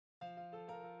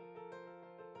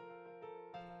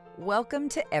Welcome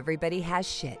to Everybody Has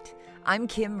Shit. I'm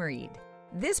Kim Reed.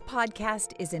 This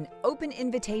podcast is an open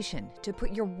invitation to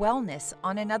put your wellness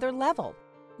on another level.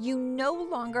 You no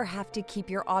longer have to keep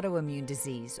your autoimmune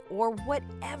disease or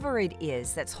whatever it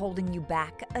is that's holding you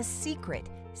back a secret.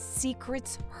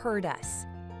 Secrets hurt us.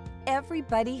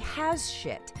 Everybody has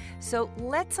shit, so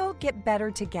let's all get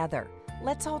better together.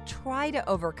 Let's all try to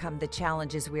overcome the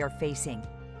challenges we are facing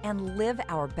and live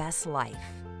our best life.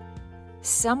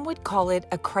 Some would call it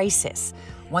a crisis,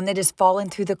 one that has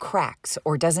fallen through the cracks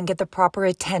or doesn't get the proper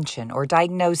attention or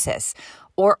diagnosis,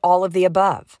 or all of the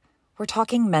above. We're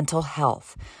talking mental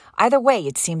health. Either way,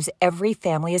 it seems every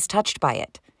family is touched by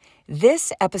it.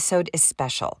 This episode is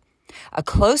special. A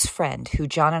close friend who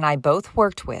John and I both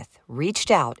worked with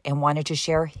reached out and wanted to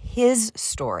share his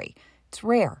story. It's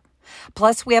rare.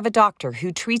 Plus, we have a doctor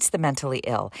who treats the mentally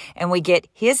ill, and we get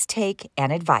his take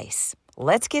and advice.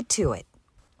 Let's get to it.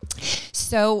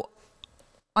 So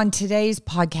on today's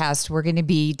podcast, we're going to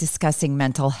be discussing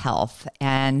mental health.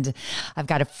 And I've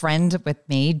got a friend with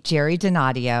me, Jerry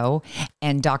Donadio,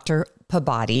 and Dr.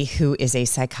 Pabati, who is a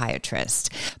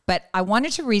psychiatrist. But I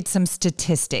wanted to read some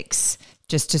statistics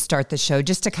just to start the show,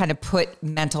 just to kind of put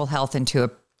mental health into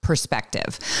a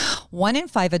perspective. 1 in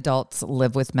 5 adults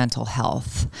live with mental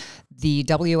health. The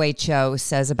WHO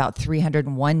says about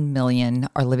 301 million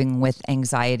are living with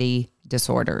anxiety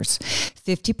disorders.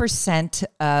 50%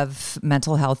 of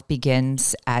mental health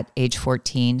begins at age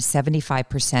 14,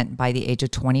 75% by the age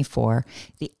of 24.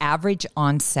 The average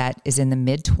onset is in the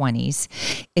mid-20s.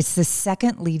 It's the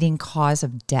second leading cause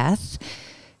of death,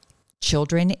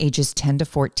 children ages 10 to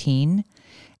 14.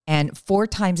 And 4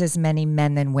 times as many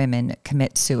men than women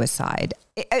commit suicide.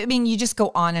 I mean, you just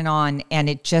go on, and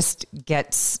it just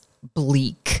gets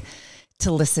bleak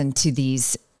to listen to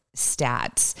these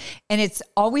stats. And it's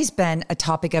always been a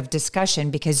topic of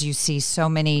discussion because you see so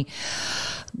many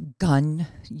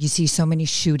you see so many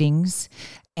shootings,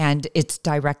 and it's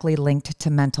directly linked to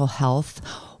mental health.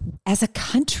 As a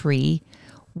country,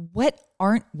 what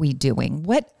aren't we doing?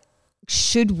 What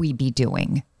should we be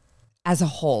doing as a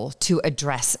whole to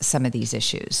address some of these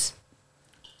issues?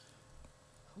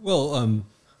 Well,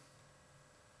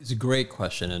 it's a great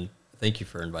question, and thank you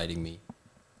for inviting me.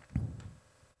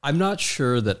 I'm not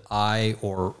sure that I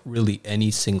or really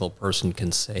any single person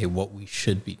can say what we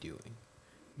should be doing,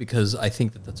 because I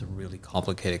think that that's a really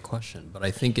complicated question, but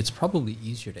I think it's probably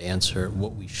easier to answer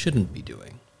what we shouldn't be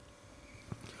doing.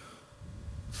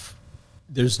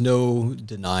 There's no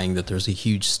denying that there's a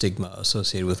huge stigma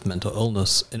associated with mental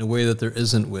illness in a way that there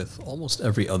isn't with almost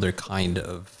every other kind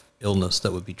of illness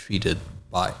that would be treated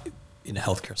in a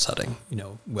healthcare setting,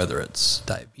 whether it's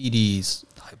diabetes,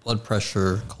 high blood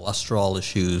pressure, cholesterol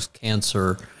issues,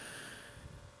 cancer.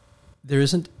 There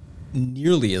isn't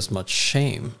nearly as much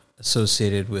shame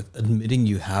associated with admitting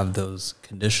you have those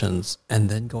conditions and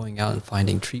then going out and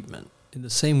finding treatment, in the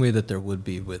same way that there would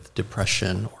be with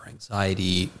depression or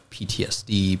anxiety,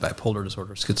 PTSD, bipolar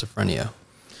disorder, schizophrenia.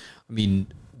 I mean,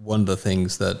 one of the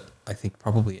things that I think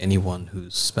probably anyone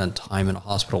who's spent time in a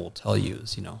hospital will tell you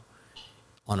is,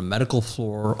 on a medical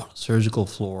floor, on a surgical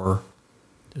floor,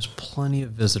 there's plenty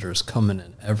of visitors coming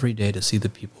in every day to see the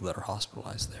people that are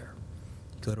hospitalized there.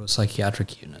 You go to a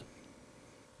psychiatric unit,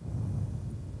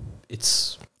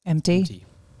 it's empty.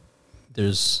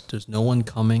 There's no one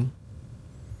coming.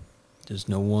 There's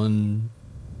no one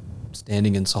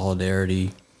standing in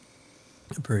solidarity,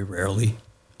 very rarely.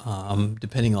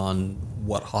 Depending on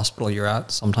what hospital you're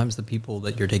at, sometimes the people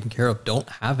that you're taking care of don't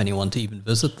have anyone to even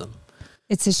visit them.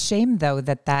 It's a shame, though,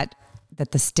 that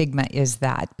the stigma is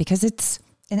that, because it's,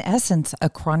 in essence, a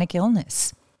chronic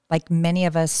illness, like many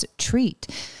of us treat.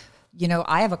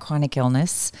 I have a chronic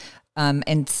illness,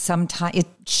 and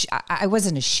sometimes I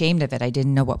wasn't ashamed of it. I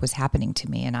didn't know what was happening to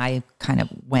me, and I kind of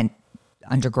went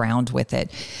underground with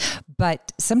it.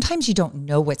 But sometimes you don't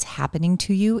know what's happening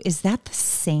to you. Is that the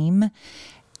same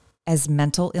as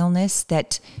mental illness?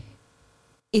 That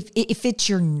if it's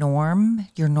your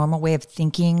normal way of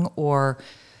thinking or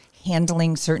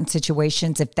handling certain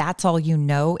situations, if that's all you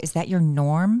know, is that your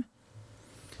norm?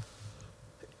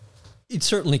 It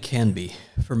certainly can be.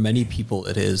 For many people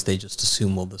it is. They just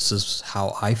assume, well, this is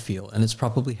how I feel. And it's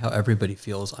probably how everybody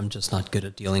feels. I'm just not good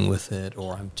at dealing with it,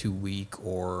 or I'm too weak,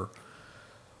 or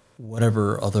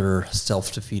whatever other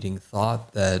self-defeating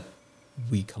thought that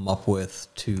we come up with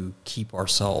to keep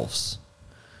ourselves.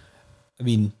 I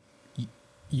mean,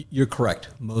 you're correct.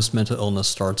 Most mental illness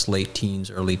starts late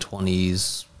teens, early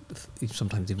 20s,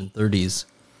 sometimes even 30s.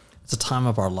 It's a time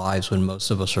of our lives when most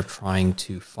of us are trying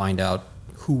to find out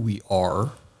who we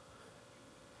are.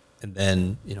 And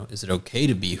then, is it okay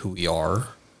to be who we are?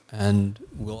 And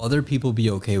will other people be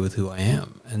okay with who I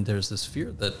am? And there's this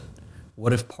fear that,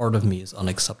 what if part of me is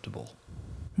unacceptable?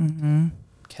 Mm-hmm.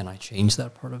 Can I change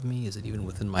that part of me? Is it even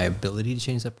within my ability to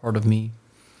change that part of me?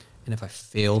 And if I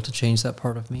fail to change that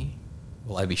part of me,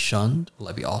 will I be shunned? Will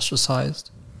I be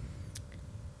ostracized?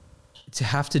 To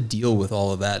have to deal with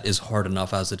all of that is hard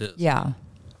enough as it is. Yeah.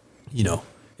 You know,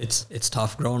 it's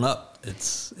tough growing up.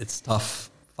 It's tough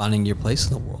finding your place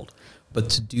in the world. But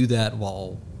to do that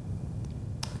while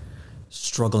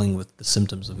struggling with the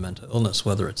symptoms of mental illness,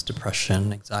 whether it's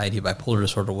depression, anxiety, bipolar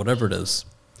disorder, whatever it is,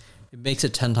 it makes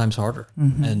it 10 times harder.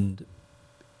 Mm-hmm. And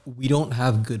we don't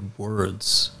have good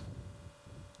words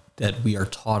that we are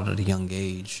taught at a young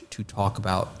age to talk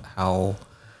about how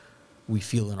we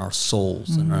feel in our souls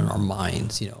Mm-hmm. and in our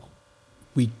minds. You know,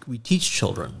 we teach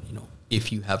children, you know,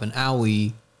 if you have an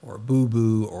owie or a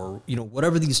boo-boo or, you know,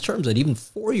 whatever these terms that even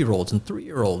 4-year-olds and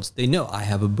 3-year-olds, they know I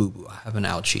have a boo-boo, I have an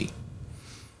ouchie.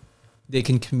 They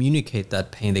can communicate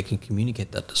that pain, they can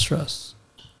communicate that distress.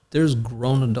 There's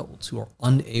grown adults who are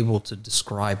unable to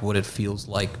describe what it feels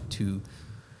like to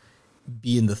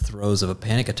be in the throes of a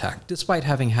panic attack, despite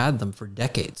having had them for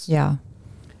decades. Yeah.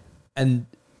 And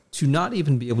to not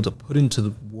even be able to put into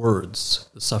the words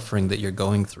the suffering that you're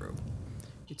going through,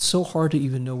 it's so hard to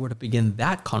even know where to begin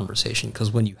that conversation,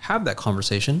 because when you have that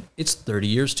conversation, it's 30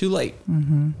 years too late.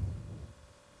 Mm-hmm.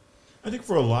 I think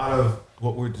for a lot of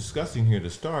what we're discussing here to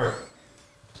start,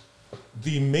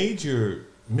 the major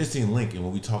missing link in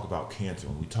when we talk about cancer,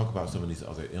 when we talk about some of these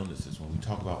other illnesses, when we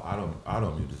talk about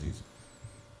autoimmune disease,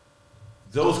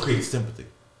 those create sympathy.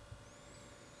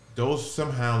 Those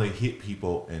somehow they hit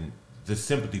people and the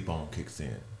sympathy bone kicks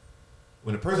in.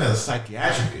 When a person has a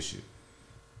psychiatric issue,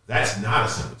 that's not a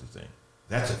sympathy thing.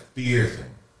 That's a fear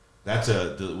thing. That's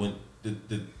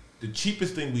the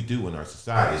cheapest thing we do in our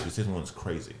society is we say someone's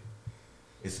crazy.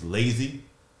 It's lazy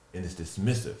and it's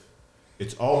dismissive.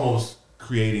 It's almost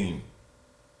creating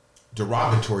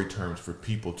derogatory terms for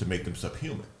people to make them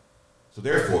subhuman. So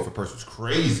therefore, if a person's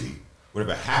crazy,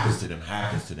 whatever happens to them,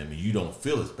 and you don't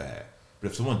feel as bad. But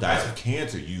if someone dies of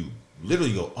cancer, you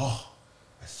literally go, oh,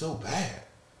 that's so bad.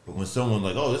 But when someone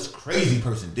like, oh, this crazy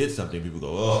person did something, people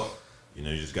go, oh, you know,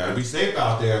 you just got to be safe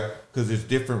out there, because there's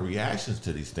different reactions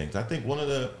to these things. I think one of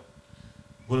the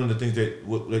things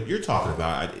that you're talking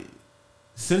about,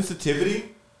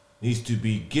 sensitivity needs to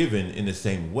be given in the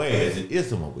same way as it is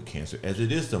someone with cancer, as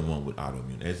it is someone with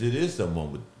autoimmune, as it is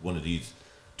someone with one of these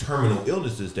terminal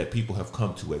illnesses that people have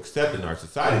come to accept in our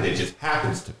society that just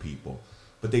happens to people.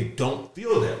 But they don't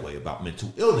feel that way about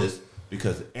mental illness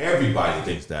because everybody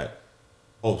thinks that,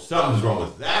 oh, something's wrong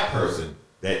with that person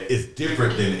that is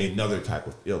different than another type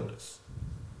of illness.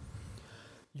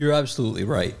 You're absolutely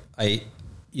right.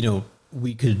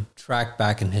 We could track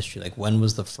back in history, like when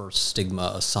was the first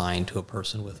stigma assigned to a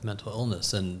person with mental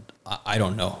illness? And I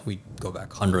don't know. We go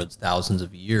back hundreds, thousands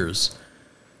of years.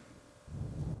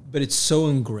 But it's so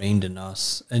ingrained in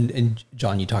us. And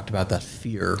John, you talked about that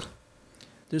fear.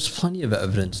 There's plenty of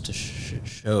evidence to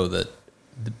show that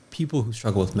the people who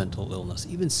struggle with mental illness,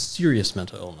 even serious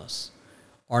mental illness,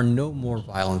 are no more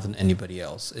violent than anybody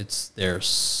else. It's their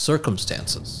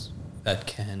circumstances that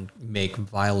can make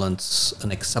violence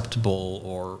an acceptable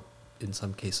or, in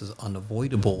some cases,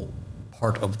 unavoidable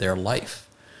part of their life.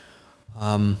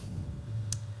 I've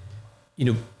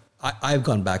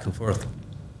gone back and forth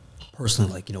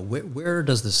personally, like, where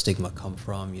does the stigma come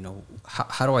from?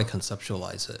 How do I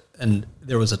conceptualize it? And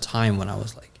there was a time when I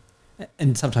was like,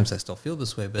 and sometimes I still feel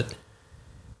this way, but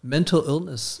mental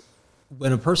illness,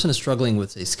 when a person is struggling with,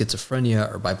 say,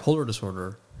 schizophrenia or bipolar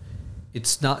disorder,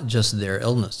 it's not just their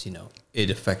illness, it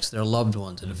affects their loved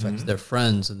ones, it affects their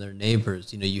friends and their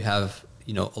neighbors. You have,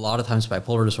 a lot of times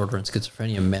bipolar disorder and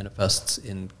schizophrenia manifests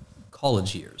in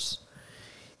college years.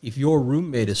 If your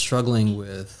roommate is struggling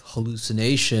with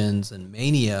hallucinations and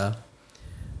mania,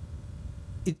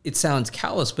 it sounds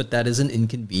callous, but that is an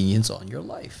inconvenience on your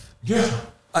life. Yeah.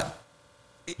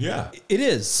 It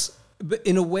is. But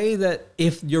in a way that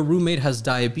if your roommate has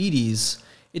diabetes,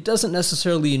 it doesn't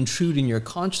necessarily intrude in your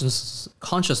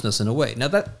consciousness in a way. Now,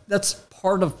 that's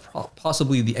part of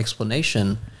possibly the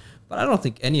explanation, but I don't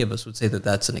think any of us would say that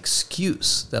that's an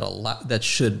excuse that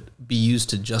should be used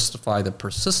to justify the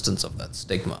persistence of that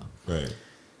stigma. Right.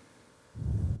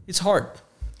 It's hard.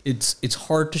 It's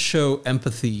hard to show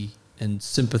empathy and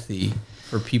sympathy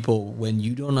for people when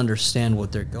you don't understand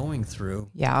what they're going through.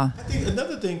 Yeah. I think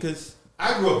another thing, because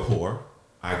I grew up poor.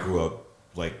 I grew up,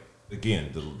 like,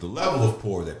 again, the level of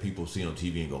poor that people see on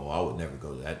TV and go, oh, I would never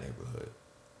go to that neighborhood.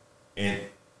 And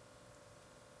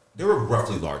there were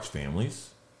roughly large families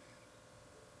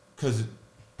because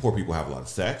poor people have a lot of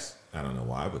sex. I don't know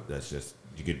why, but that's just,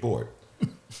 you get bored.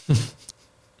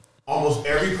 Almost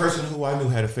every person who I knew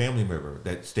had a family member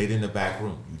that stayed in the back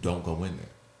room. You don't go in there.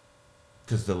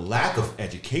 Because the lack of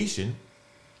education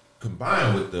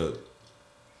combined with the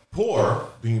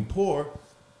being poor,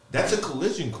 that's a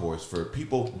collision course for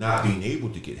people not being able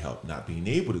to get help, not being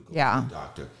able to go to the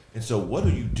doctor. And so what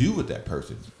do you do with that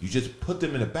person? You just put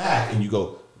them in the back and you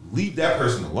go, leave that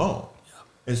person alone. Yeah.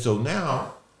 And so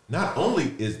now, not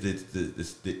only is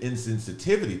the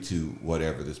insensitivity to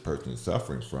whatever this person is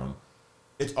suffering from,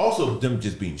 it's also them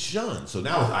just being shunned. So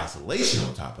now it's isolation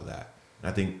on top of that.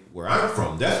 And I think where I'm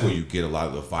from, that's where you get a lot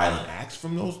of the violent acts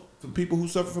from people who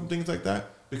suffer from things like that,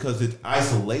 because it's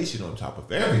isolation on top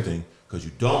of everything. Because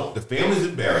the family's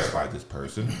embarrassed by this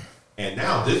person, and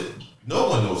now no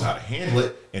one knows how to handle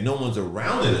it, and no one's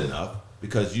around it enough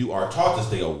because you are taught to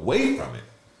stay away from it.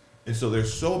 And so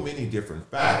there's so many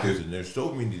different factors, and there's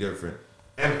so many different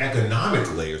economic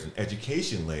layers and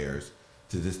education layers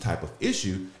to this type of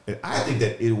issue. And I think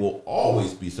that it will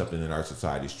always be something that our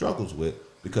society struggles with,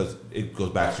 because it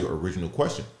goes back to your original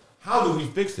question. How do we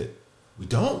fix it? We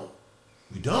don't.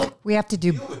 We have to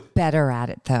do better at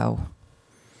it, though.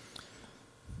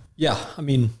 Yeah, I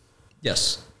mean,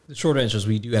 yes. The short answer is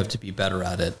we do have to be better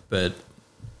at it, but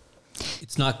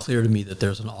it's not clear to me that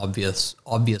there's an obvious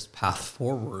path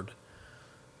forward.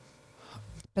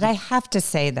 But I have to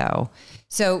say, though,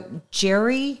 so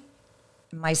Jerry,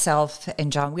 myself,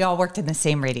 and John, we all worked in the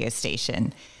same radio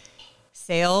station.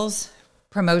 Sales,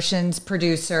 promotions,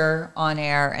 producer, on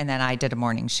air, and then I did a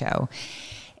morning show.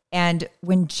 And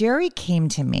when Jerry came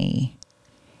to me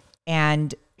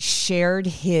and shared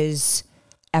his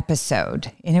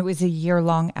episode, and it was a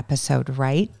year-long episode,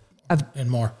 right?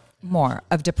 And more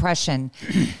of depression.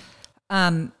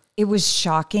 It was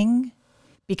shocking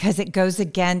because it goes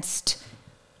against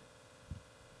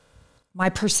my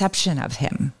perception of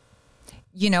him.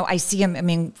 You know, I see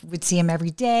him, would see him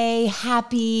every day,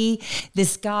 happy,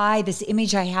 this guy, this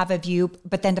image I have of you,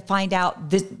 but then to find out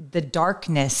the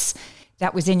darkness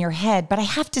that was in your head. But I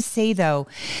have to say, though,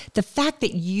 the fact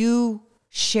that you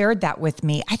shared that with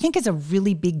me, I think is a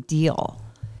really big deal.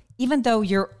 Even though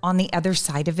you're on the other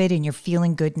side of it and you're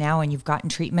feeling good now and you've gotten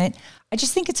treatment, I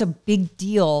just think it's a big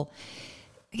deal.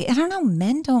 I don't know,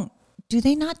 men do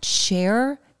they not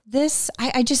share this?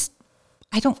 I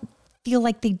don't feel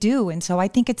like they do. And so I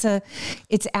think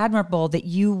it's admirable that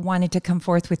you wanted to come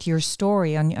forth with your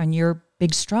story on your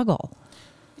big struggle.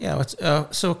 Yeah,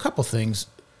 so a couple things.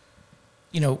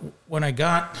 You know, when I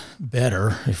got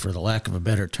better, for the lack of a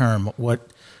better term,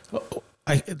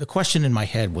 the question in my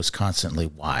head was constantly,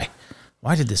 why?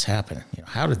 Why did this happen? You know,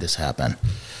 how did this happen?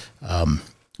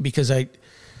 Because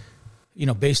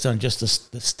based on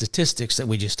just the statistics that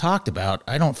we just talked about,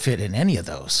 I don't fit in any of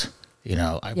those. You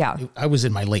know, I was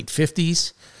in my late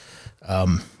 50s.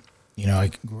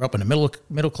 I grew up in a middle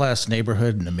class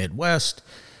neighborhood in the Midwest.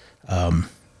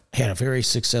 Had a very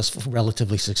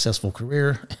relatively successful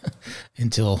career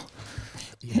until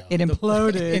it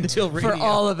imploded until radio, for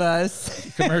all of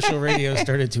us. Commercial radio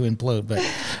started to implode, but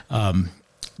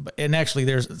actually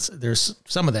there's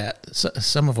some of that.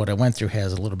 Some of what I went through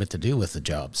has a little bit to do with the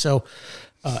job. So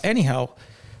anyhow,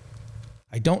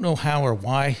 I don't know how or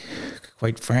why.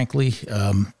 Quite frankly,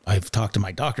 I've talked to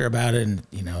my doctor about it,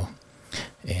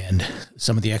 and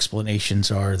some of the explanations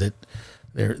are that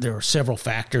there are several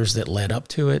factors that led up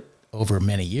to it over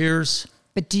many years.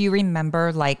 But do you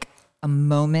remember like a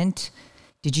moment?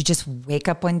 Did you just wake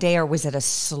up one day, or was it a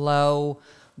slow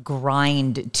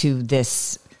grind to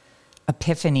this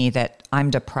epiphany that I'm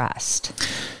depressed?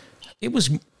 It was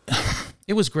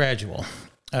gradual.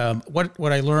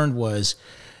 What I learned was,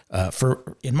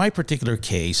 in my particular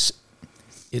case,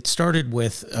 it started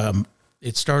with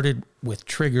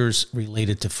triggers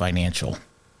related to financial,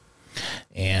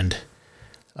 and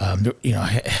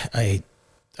I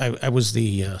was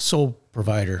the sole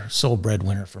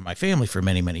breadwinner for my family for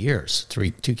many, many years.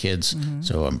 Two kids,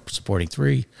 so I'm supporting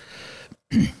three.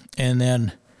 And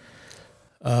then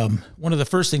one of the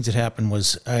first things that happened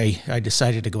was I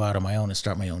decided to go out on my own and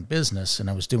start my own business, and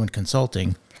I was doing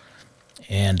consulting.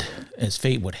 And as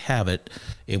fate would have it,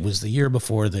 it was the year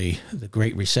before the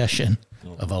Great Recession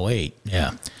of 2008.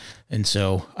 Yeah. And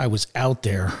so I was out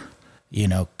there,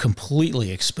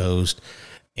 completely exposed.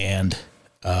 And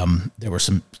there were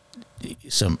some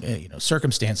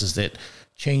circumstances that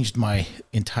changed my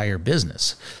entire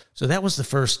business. So that was the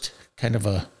first kind of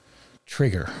a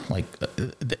trigger. Like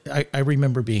I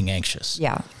remember being anxious.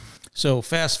 Yeah. So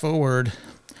fast forward,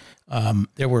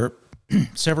 there were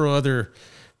several other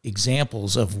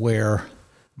examples of where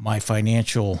my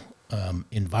financial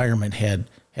environment had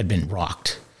been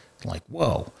rocked. Like,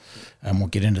 whoa, I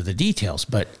won't get into the details,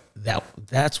 but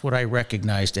that's what I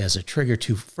recognized as a trigger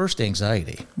to first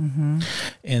anxiety.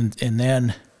 And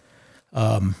then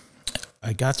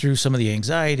I got through some of the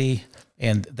anxiety,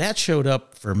 and that showed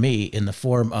up for me in the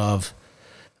form of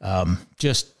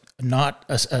just not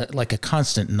like a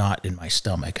constant knot in my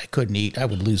stomach. I couldn't eat. I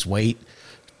would lose weight.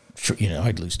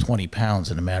 I'd lose 20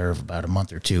 pounds in a matter of about a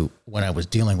month or two when I was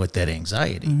dealing with that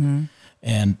anxiety.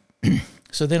 And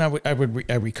so then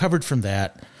I recovered from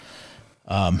that.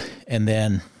 And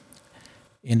then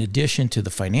in addition to the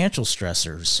financial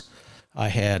stressors,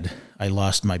 I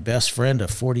lost my best friend of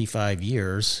 45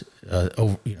 years,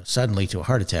 suddenly to a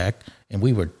heart attack. And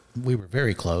we were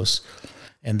very close.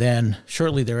 And then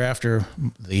shortly thereafter,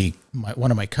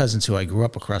 one of my cousins who I grew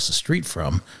up across the street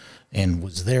from and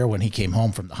was there when he came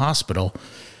home from the hospital,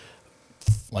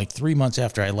 like 3 months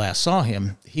after I last saw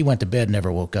him, he went to bed,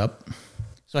 never woke up.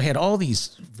 So I had all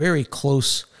these very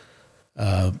close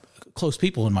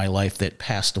people in my life that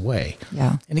passed away.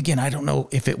 Yeah. And again, I don't know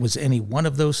if it was any one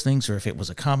of those things or if it was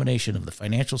a combination of the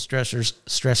financial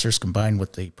stressors combined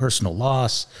with the personal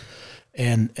loss.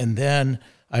 And then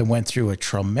I went through a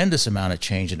tremendous amount of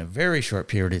change in a very short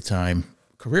period of time,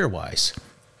 career-wise.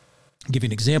 I'll give you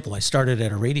an example. I started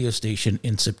at a radio station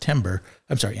in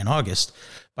August.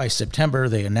 By September,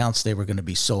 they announced they were going to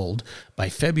be sold. By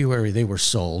February, they were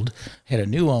sold. Had a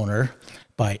new owner.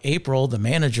 By April, the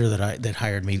manager that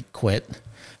hired me quit.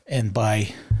 And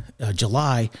by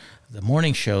July, the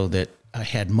morning show that I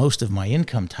had most of my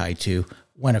income tied to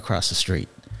went across the street.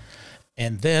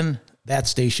 And then that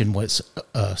station was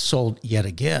sold yet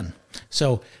again.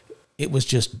 So it was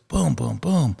just boom, boom,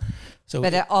 boom. So,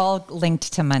 but it all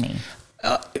linked to money.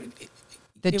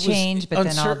 The change, but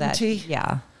then all that.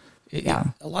 Yeah.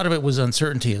 A lot of it was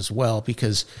uncertainty as well,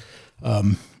 because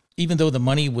even though the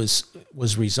money was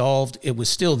resolved, it was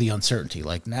still the uncertainty.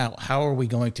 Like, now, how are we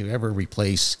going to ever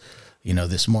replace,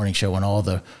 this morning show and all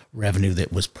the revenue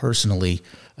that was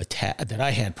that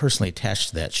I had personally attached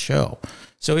to that show?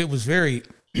 So it was very,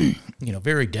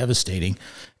 very devastating.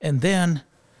 And then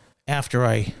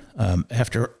after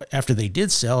they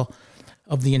did sell,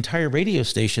 of the entire radio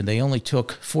station, they only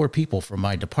took 4 people from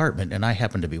my department, and I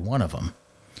happened to be one of them.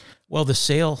 Well, the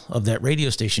sale of that radio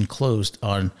station closed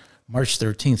on March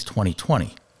 13th,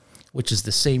 2020, which is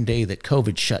the same day that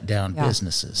COVID shut down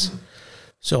businesses.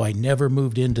 So I never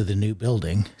moved into the new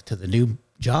building, to the new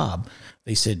job.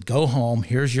 They said, go home,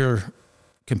 here's your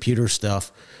computer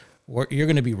stuff, or you're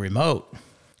going to be remote.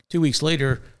 2 weeks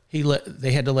later,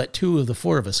 they had to let 2 of the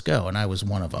 4 of us go, and I was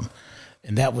one of them.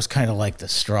 And that was kind of like the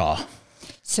straw.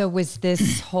 So was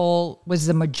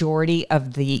the majority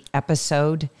of the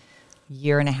episode,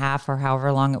 year and a half or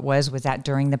however long it was that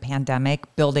during the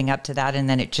pandemic, building up to that, and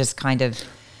then it just kind of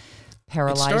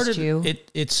paralyzed you?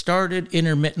 It started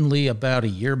intermittently about a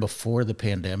year before the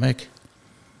pandemic.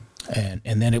 And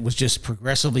then it was just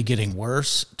progressively getting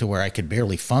worse to where I could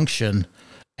barely function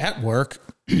at work.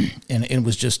 And it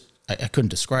was just, I couldn't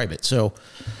describe it. So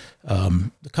a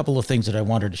couple of things that I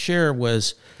wanted to share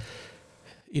was,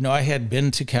 I had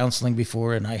been to counseling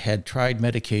before and I had tried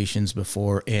medications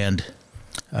before. And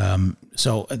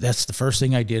so that's the first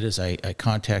thing I did is I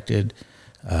contacted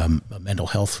a mental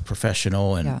health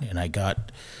professional and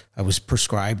I was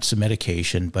prescribed some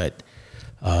medication, but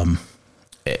I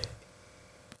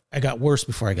got worse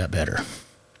before I got better.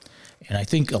 And I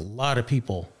think a lot of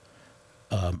people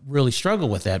really struggle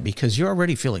with that because you're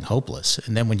already feeling hopeless.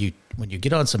 And then when you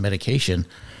get on some medication,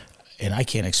 and I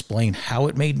can't explain how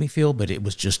it made me feel, but it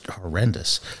was just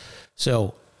horrendous.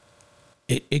 So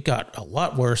it got a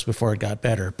lot worse before it got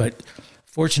better. But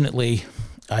fortunately,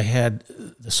 I had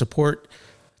the support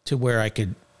to where I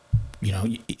could,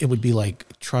 it would be like,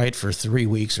 try it for 3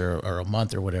 weeks or a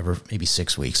month or whatever, maybe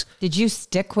 6 weeks. Did you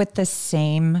stick with the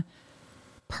same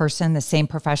person, the same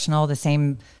professional, the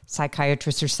same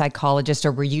psychiatrist or psychologist,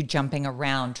 or were you jumping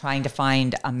around trying to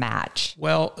find a match?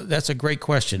 Well, that's a great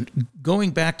question.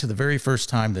 Going back to the very first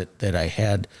time that I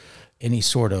had any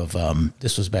sort of,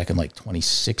 this was back in like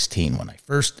 2016 when I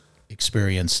first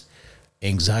experienced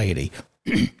anxiety.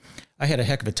 I had a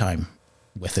heck of a time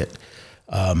with it.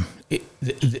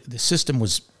 The system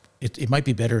was, it might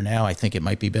be better now. I think it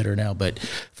might be better now. But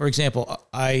for example,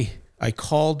 I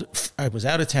was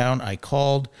out of town. I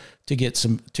called to get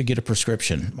a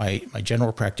prescription. My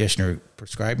general practitioner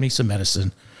prescribed me some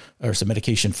medicine or some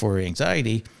medication for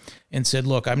anxiety and said,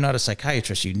 look, I'm not a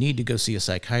psychiatrist. You need to go see a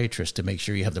psychiatrist to make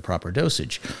sure you have the proper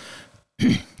dosage.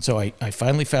 So I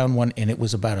finally found one, and it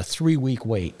was about a 3-week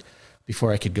wait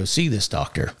before I could go see this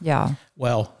doctor. Yeah.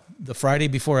 Well, the Friday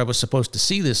before I was supposed to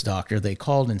see this doctor, they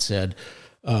called and said,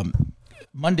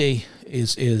 Monday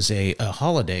is a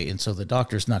holiday, and so the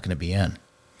doctor's not going to be in.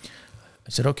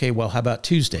 said, okay, well, how about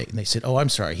Tuesday? And they said, oh, I'm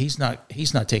sorry. He's not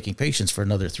taking patients for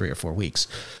another 3 or 4 weeks.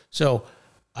 So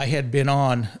I had been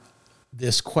on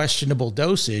this questionable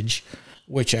dosage,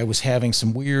 which I was having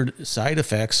some weird side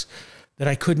effects that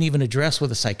I couldn't even address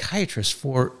with a psychiatrist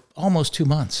for almost 2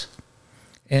 months.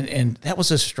 And that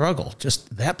was a struggle,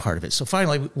 just that part of it. So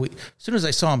finally, as soon as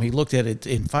I saw him, he looked at it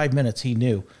in 5 minutes. He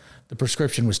knew the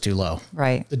prescription was too low.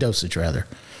 Right. The dosage, rather.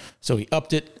 So he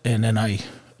upped it, and then I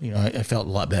felt a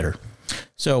lot better.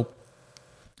 So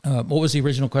what was the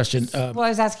original question? Well, I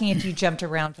was asking if you jumped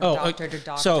around from doctor to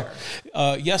doctor. So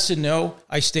yes and no.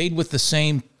 I stayed with the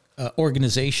same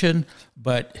organization,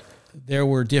 but there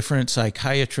were different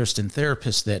psychiatrists and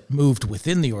therapists that moved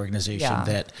within the organization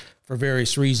that for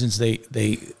various reasons they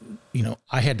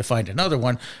I had to find another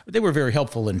one. But they were very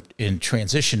helpful in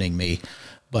transitioning me,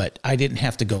 but I didn't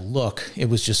have to go look. It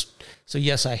was just, so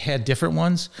yes, I had different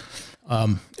ones.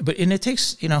 But it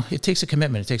takes a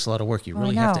commitment. It takes a lot of work. You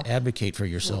really have to advocate for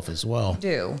yourself as well. You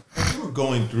do. You were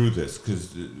going through this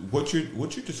because what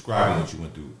you're describing, what you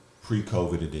went through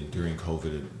pre-COVID and then during COVID,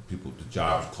 and the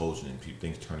jobs closing and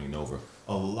things turning over.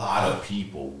 A lot of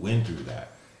people went through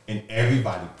that, and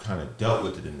everybody kind of dealt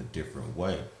with it in a different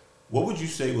way. What would you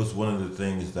say was one of the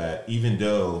things that, even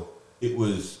though it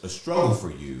was a struggle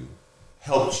for you,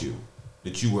 helped you,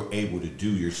 that you were able to do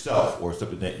yourself, or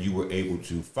something that you were able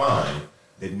to find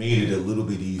that made it a little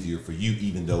bit easier for you,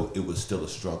 even though it was still a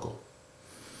struggle?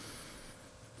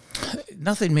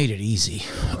 Nothing made it easy.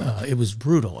 It was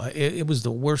brutal. It was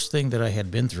the worst thing that I had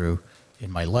been through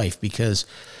in my life, because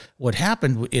what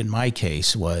happened in my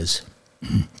case was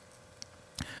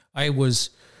I was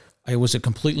a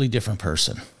completely different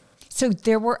person. So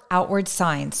there were outward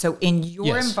signs. So in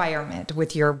your environment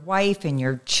with your wife and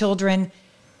your children,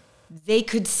 they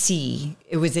could see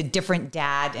it was a different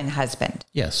dad and husband.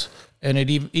 Yes. And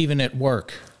even at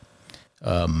work,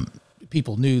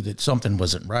 people knew that something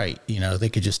wasn't right. They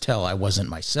could just tell I wasn't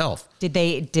myself. Did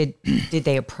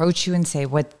they approach you and say,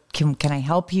 "What can I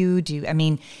help you?"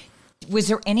 Was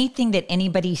there anything that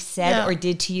anybody said or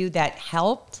did to you that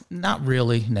helped? Not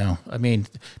really, no.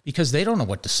 Because they don't know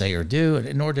what to say or do,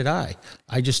 and nor did I.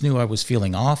 I just knew I was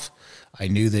feeling off. I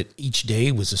knew that each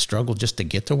day was a struggle just to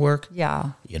get to work.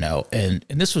 Yeah. And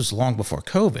this was long before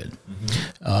COVID.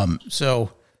 Mm-hmm.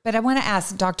 But I want to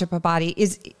ask Dr. Pabati,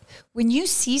 is when you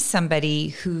see somebody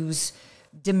whose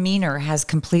demeanor has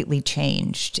completely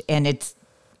changed, and it's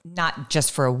not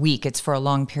just for a week, it's for a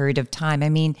long period of time.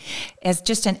 As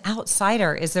just an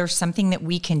outsider, is there something that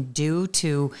we can do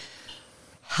to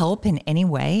help in any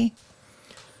way?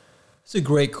 It's a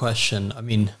great question.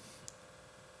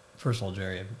 First of all,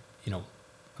 Jerry,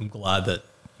 I'm glad that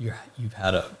you've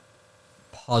had a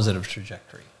positive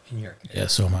trajectory in your case. Yeah,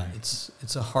 so am I.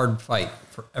 It's a hard fight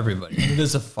for everybody. It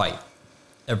is a fight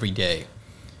every day.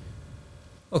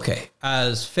 Okay,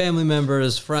 as family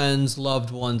members, friends,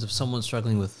 loved ones, if someone's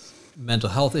struggling with mental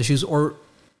health issues, or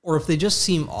if they just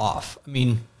seem off.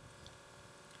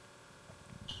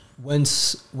 When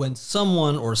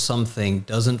someone or something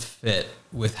doesn't fit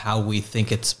with how we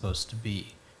think it's supposed to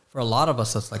be, for a lot of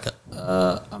us, that's like,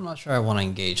 I'm not sure I want to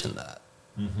engage in that.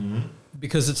 Mm-hmm.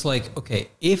 Because it's like,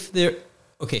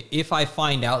 if I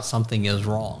find out something is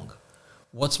wrong,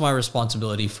 what's my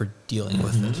responsibility for dealing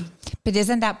with it? But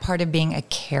isn't that part of being a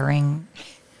caring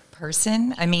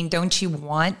person? Don't you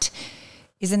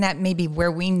isn't that maybe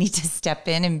where we need to step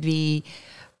in and be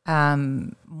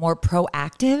more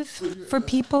proactive for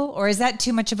people? Or is that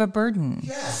too much of a burden?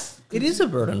 Yes. It is a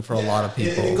burden for a lot of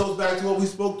people. It goes back to what we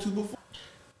spoke to before.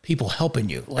 People helping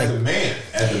you. As a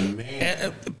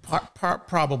man.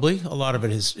 Probably a lot of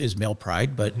it is male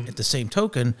pride, but at the same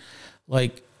token,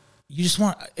 you just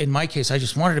want, in my case, I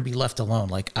just wanted to be left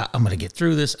alone. I'm going to get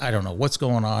through this. I don't know what's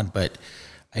going on, but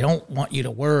I don't want you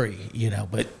to worry,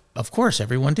 but of course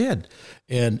everyone did.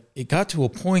 And it got to a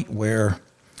point where,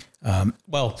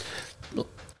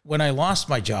 when I lost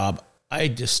my job, I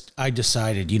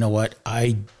decided, you know what,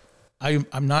 I'm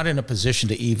not in a position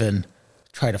to even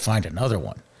try to find another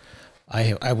one.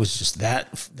 I was just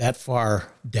that far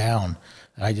down.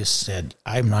 I just said,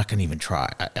 I'm not going to even try.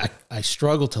 I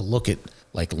struggled to look at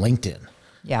LinkedIn.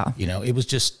 Yeah. It was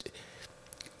just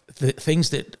the things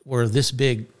that were this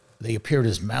big, they appeared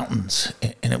as mountains,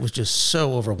 and it was just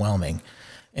so overwhelming.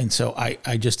 And so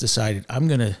I just decided I'm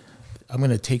going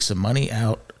to take some money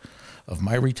out of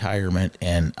my retirement,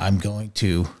 and I'm going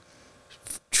to,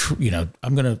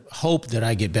 I'm going to hope that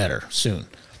I get better soon,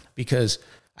 because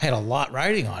I had a lot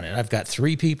riding on it. I've got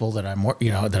 3 people that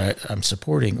I'm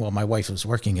supporting. Well, my wife was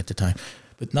working at the time,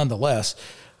 but nonetheless,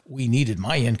 we needed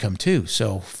my income too.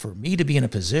 So for me to be in a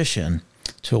position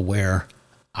to where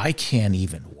I can't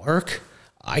even work,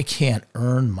 I can't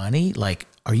earn money. Like,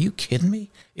 are you kidding me?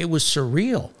 It was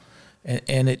surreal.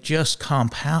 And it just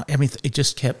compound. I mean, it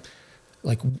just kept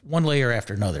like one layer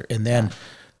after another. And then,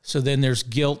 so then there's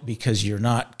guilt because you're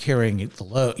not carrying the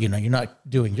load, you know, you're not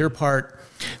doing your part.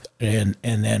 And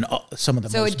then some of the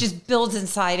So it just builds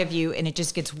inside of you and it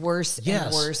just gets worse and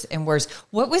Yes. worse and worse.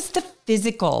 What was the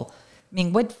physical? I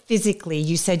mean, what physically,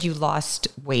 you said you lost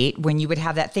weight when you would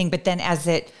have that thing, but then as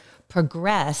it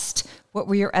progressed, what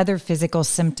were your other physical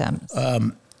symptoms?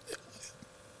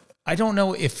 I don't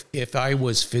know if I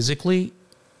was physically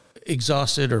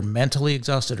exhausted or mentally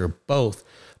exhausted or both,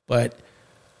 but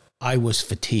I was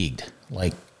fatigued.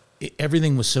 Like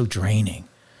everything was so draining.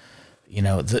 You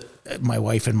know, my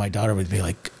wife and my daughter would be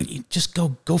like, just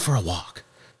go for a walk.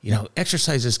 You know,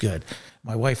 exercise is good.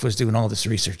 My wife was doing all this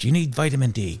research. You need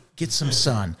vitamin D, get some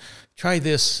sun, try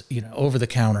this, you know, over the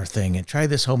counter thing and try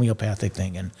this homeopathic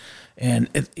thing. And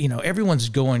you know, everyone's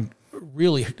going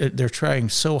really, they're trying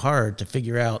so hard to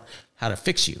figure out how to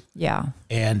fix you. Yeah.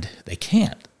 And they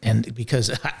can't. And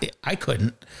because I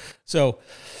couldn't. So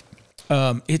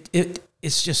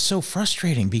it's just so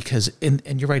frustrating because, and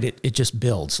you're right, it just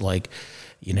builds. Like,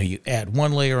 you know, you add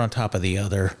one layer on top of the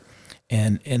other.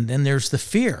 And then there's the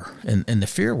fear. And the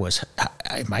fear was,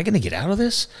 am I going to get out of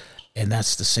this? And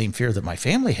that's the same fear that my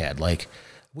family had. Like,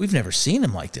 we've never seen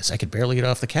him like this. I could barely get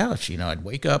off the couch. You know, I'd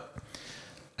wake up,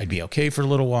 I'd be okay for a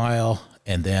little while,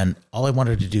 and then all I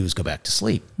wanted to do is go back to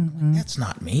sleep. Like, that's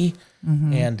not me.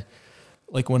 And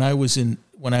like when I was in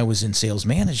sales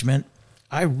management,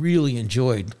 I really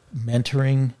enjoyed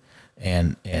mentoring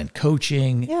and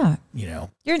coaching. Yeah. You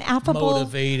know, You're an affable,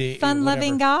 motivating,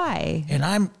 fun-loving guy. and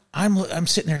I'm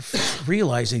sitting there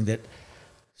realizing that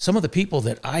some of the people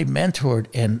that I mentored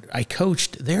and I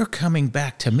coached, they're coming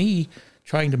back to me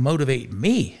trying to motivate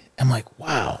me. I'm like,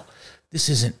 wow, this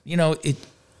isn't, you know,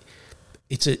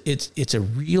 it's a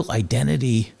real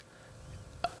identity.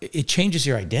 It changes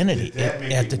your identity Did that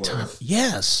make at it the worse? time.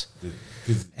 Yes,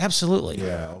 'Cause- absolutely.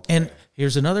 Yeah, okay. And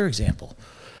here's another example.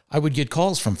 I would get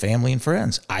calls from family and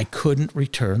friends. I couldn't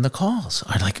return the calls.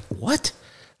 I'd like, what?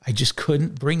 I just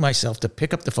couldn't bring myself to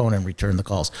pick up the phone and return the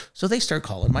calls. So they start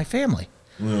calling my family.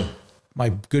 My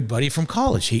good buddy from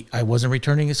college, I wasn't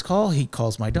returning his call. He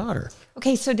calls my daughter.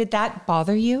 Okay, so did that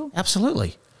bother you?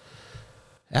 Absolutely.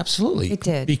 Absolutely. It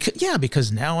did.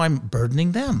 Because now I'm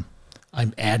burdening them.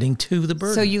 I'm adding to the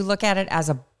burden. So you look at it as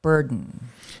a burden.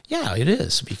 Yeah, it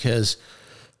is because,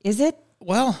 Is it?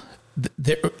 well,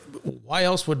 why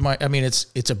else would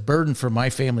it's a burden for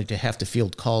my family to have to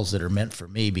field calls that are meant for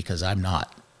me because I'm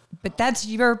not. But that's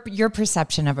your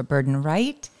perception of a burden,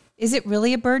 right? Is it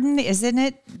really a burden? Isn't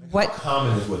it? How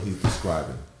common is what he's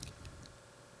describing?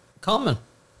 Common.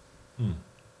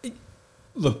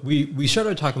 Look, we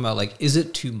started talking about, like, is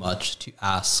it too much to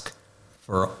ask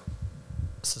for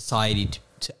society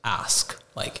to ask,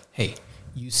 like, hey,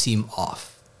 you seem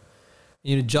off.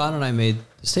 You know, John and I made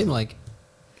the statement, like,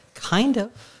 kind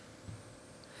of.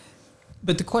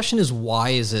 But the question is, why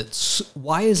is it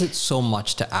so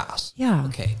much to ask? Yeah.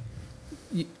 Okay.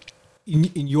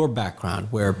 In your background,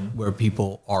 where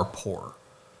people are poor,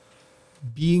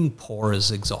 being poor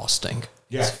is exhausting.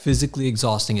 Yeah. It's physically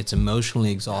exhausting. It's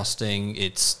emotionally exhausting.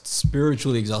 It's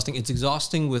spiritually exhausting. It's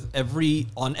exhausting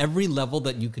on every level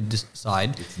that you could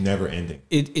decide. It's never ending.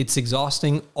 It's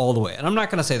exhausting all the way. And I'm not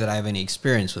going to say that I have any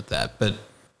experience with that, but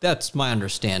that's my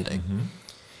understanding.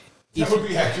 That would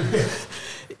be accurate.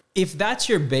 If that's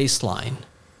your baseline,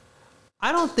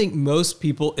 I don't think most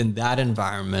people in that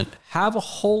environment have a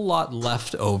whole lot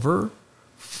left over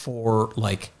for,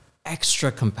 like,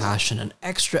 extra compassion and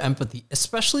extra empathy,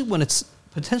 especially when it's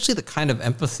potentially the kind of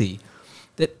empathy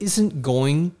that isn't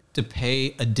going to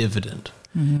pay a dividend.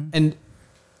 And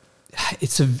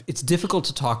it's difficult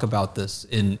to talk about this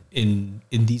in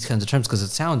these kinds of terms because it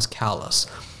sounds callous.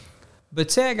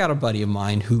 But say I got a buddy of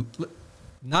mine who,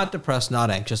 not depressed, not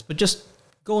anxious, but just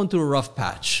going through a rough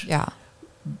patch. Yeah.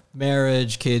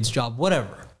 Marriage, kids, job,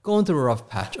 whatever. Going through a rough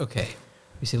patch. Okay.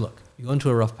 You say, look, you go into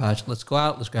a rough patch. Let's go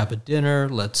out. Let's grab a dinner.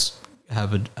 Let's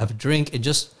have a drink and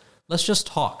let's just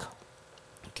talk.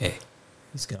 Okay.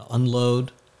 He's going to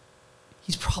unload.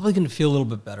 He's probably going to feel a little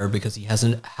bit better because he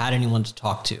hasn't had anyone to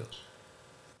talk to.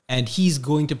 And he's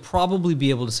going to probably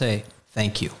be able to say,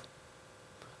 thank you.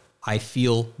 I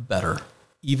feel better.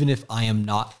 Even if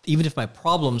my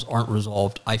problems aren't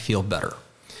resolved, I feel better.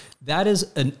 That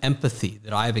is an empathy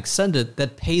that I've extended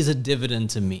that pays a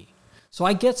dividend to me. So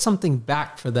I get something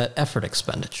back for that effort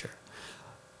expenditure.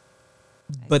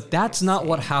 But that's not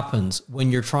what happens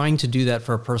when you're trying to do that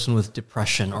for a person with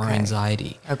depression or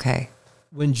anxiety. Okay.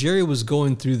 When Jerry was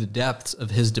going through the depths of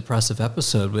his depressive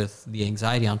episode with the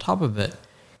anxiety on top of it,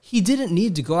 he didn't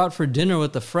need to go out for dinner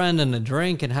with a friend and a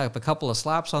drink and have a couple of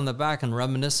slaps on the back and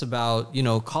reminisce about,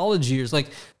 college years. Like,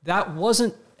 that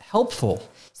wasn't helpful.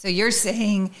 So you're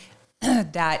saying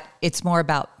that it's more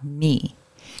about me.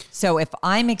 So if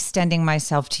I'm extending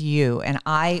myself to you and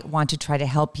I want to try to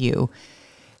help you,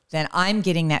 then I'm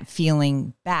getting that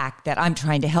feeling back that I'm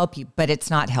trying to help you, but it's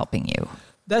not helping you.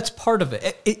 That's part of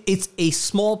it. It's a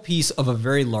small piece of a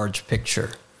very large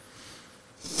picture.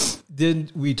 Then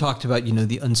we talked about,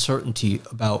 the uncertainty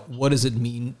about what does it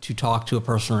mean to talk to a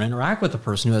person or interact with a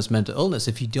person who has mental illness.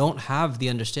 If you don't have the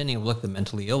understanding of, look, the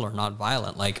mentally ill are not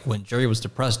violent. Like, when Jerry was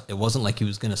depressed, it wasn't like he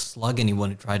was going to slug anyone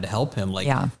who tried to help him. Like,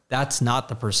 That's not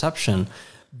the perception.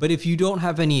 But if you don't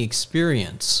have any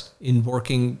experience in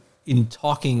working, in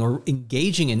talking or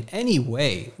engaging in any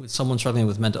way with someone struggling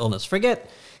with mental illness, forget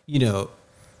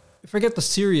the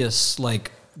serious,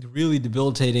 like, really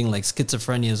debilitating, like,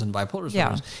 schizophrenias and bipolar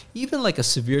disorders, even like a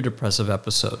severe depressive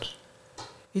episode.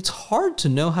 It's hard to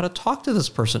know how to talk to this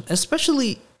person,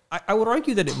 especially, I would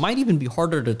argue that it might even be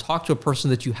harder to talk to a person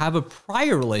that you have a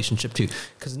prior relationship to,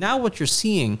 because now what you're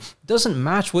seeing doesn't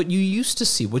match what you used to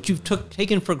see, what you've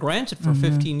taken for granted for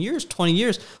 15 years, 20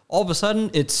 years. All of a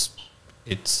sudden, it's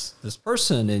this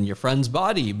person in your friend's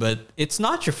body, but it's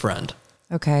not your friend.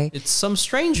 Okay. It's some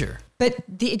stranger. But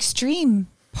the extreme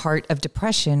part of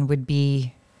depression would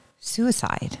be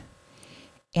suicide.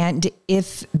 And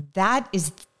if that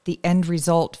is the end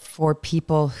result for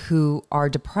people who are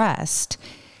depressed,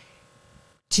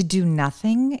 to do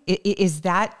nothing, is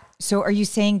that, so are you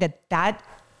saying that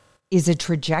is a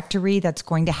trajectory that's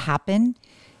going to happen?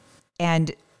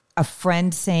 And a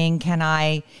friend saying, can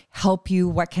I help you?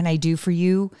 What can I do for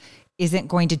you? Isn't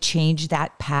going to change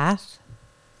that path?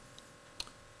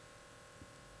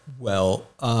 Well,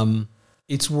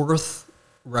 it's worth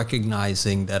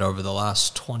recognizing that over the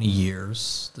last 20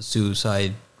 years, the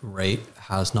suicide rate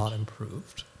has not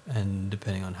improved. And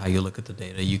depending on how you look at the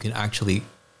data, you can actually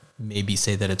maybe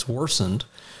say that it's worsened.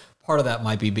 Part of that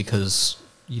might be because,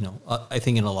 I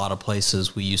think in a lot of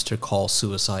places we used to call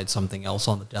suicide something else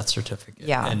on the death certificate.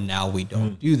 Yeah. And now we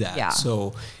don't do that. Yeah.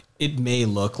 So it may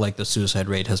look like the suicide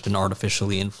rate has been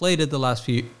artificially inflated the last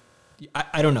few,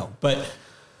 I don't know. But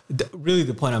really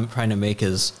the point I'm trying to make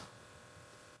is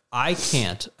I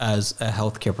can't, as a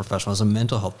healthcare professional, as a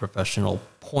mental health professional,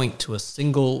 point to a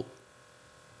single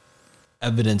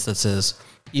evidence that says,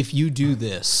 if you do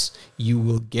this, you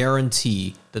will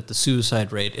guarantee that the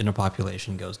suicide rate in a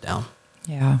population goes down.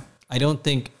 Yeah. I don't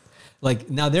think,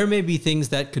 now there may be things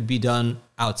that could be done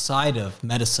outside of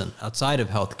medicine, outside of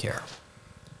healthcare.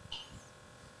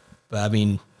 But I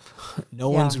mean, no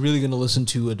one's really going to listen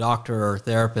to a doctor or a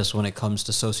therapist when it comes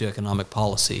to socioeconomic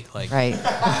policy. Right.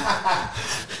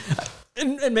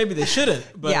 and maybe they shouldn't,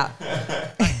 but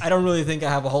I don't really think I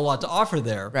have a whole lot to offer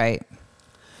there. Right.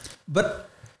 But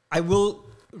I will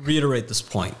reiterate this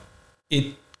point.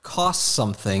 It costs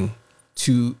something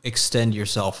to extend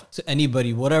yourself to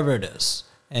anybody, whatever it is.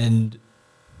 And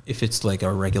if it's like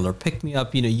a regular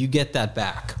pick-me-up, you get that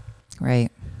back. Right.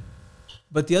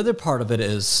 But the other part of it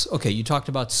is, okay, you talked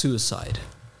about suicide.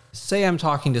 Say I'm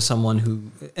talking to someone who,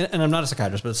 and I'm not a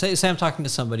psychiatrist, but say I'm talking to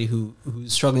somebody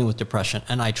who's struggling with depression,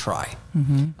 and I try.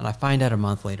 Mm-hmm. And I find out a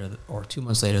month later or 2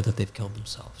 months later that they've killed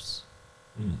themselves.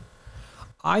 Mm.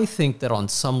 I think that on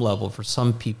some level, for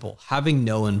some people, having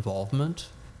no involvement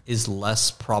is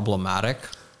less problematic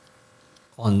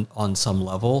on some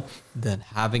level than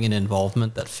having an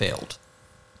involvement that failed.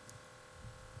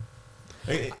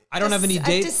 I don't have any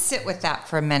data. I have to sit with that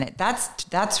for a minute.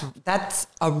 That's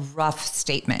a rough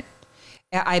statement.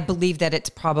 I believe that it's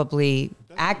probably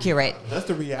accurate. That's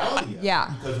the reality.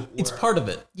 Yeah. It's part of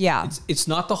it. Yeah. It's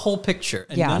not the whole picture.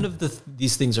 And none of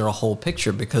these things are a whole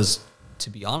picture because, to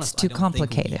be honest, it's too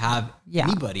complicated.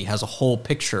 Anybody has a whole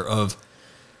picture of,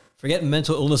 forget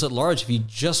mental illness at large, if you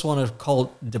just want to call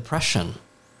it depression.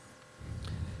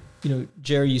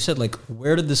 Jerry, you said,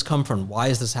 where did this come from? Why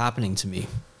is this happening to me?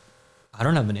 I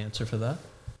don't have an answer for that.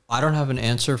 I don't have an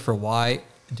answer for why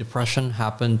depression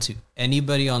happened to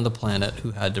anybody on the planet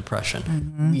who had depression.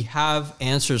 Mm-hmm. We have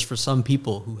answers for some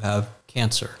people who have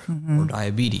cancer or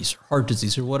diabetes or heart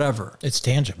disease or whatever. It's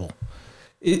tangible.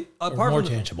 More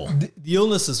tangible. The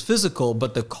illness is physical,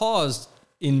 but the cause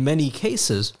in many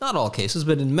cases, not all cases,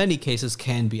 but in many cases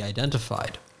can be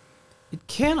identified. It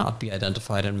cannot be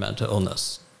identified in mental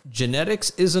illness.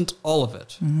 Genetics isn't all of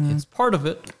it. Mm-hmm. It's part of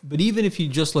it. But even if you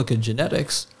just look at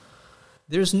genetics,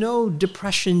 there's no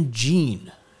depression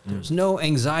gene. There's no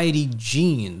anxiety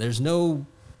gene. There's no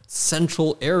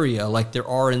central area like there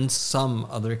are in some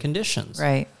other conditions.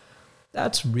 Right.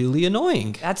 That's really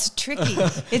annoying. That's tricky.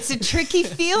 It's a tricky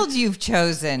field you've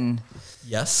chosen.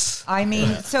 Yes. I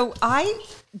mean,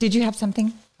 did you have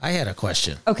something? I had a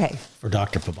question. Okay. For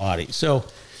Dr. Pavati. So,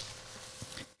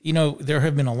 there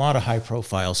have been a lot of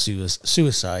high-profile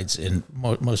suicides, and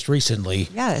most recently,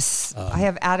 Yes. I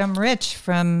have Adam Rich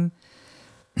from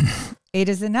 8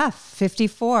 is Enough,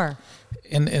 54.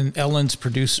 and Ellen's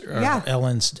producer, Yeah.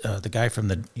 Ellen's the guy from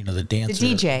the the dancer,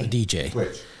 DJ. the DJ.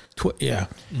 Twitch. Yeah.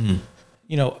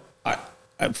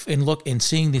 In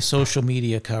seeing the social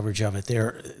media coverage of it,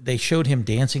 they showed him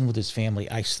dancing with his family.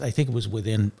 I think it was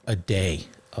within a day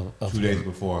of 2 days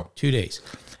before. 2 days.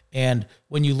 And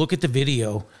when you look at the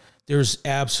video, there's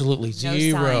absolutely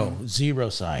zero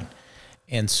sign.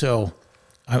 And so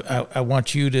I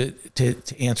want you to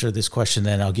answer this question,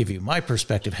 then I'll give you my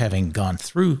perspective, having gone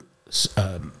through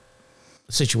a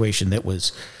situation that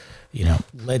was,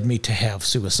 led me to have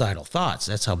suicidal thoughts.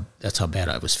 That's how bad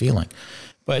I was feeling.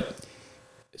 But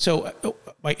so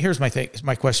here's my thing.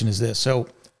 My question is this. So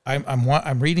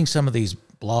I'm reading some of these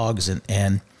blogs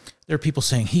and there are people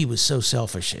saying he was so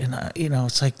selfish, and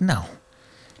it's like, no,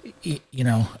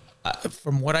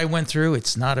 from what I went through,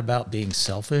 it's not about being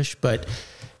selfish. But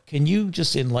can you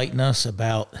just enlighten us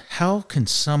about how can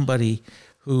somebody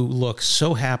who looks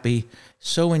so happy,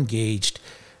 so engaged,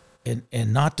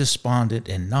 and not despondent,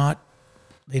 and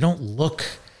they don't look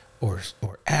or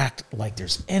act like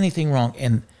there's anything wrong,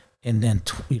 and then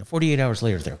 48 hours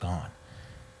later they're gone?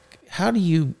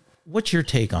 What's your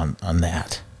take on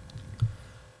that?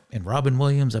 And Robin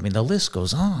Williams, I mean, the list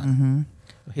goes on. Mm-hmm.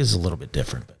 His is a little bit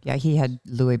different. But. Yeah, he had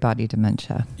Lewy body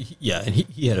dementia. Yeah, and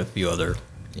he had a few other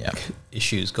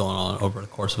issues going on over the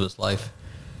course of his life.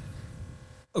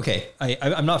 Okay,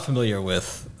 I'm not familiar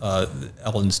with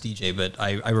Ellen's DJ, but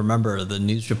I remember the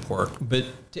news report. But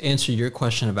to answer your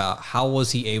question about how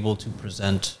was he able to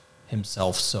present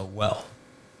himself so well,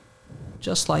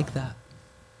 just like that.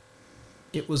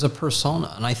 It was a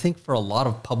persona. And I think for a lot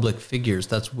of public figures,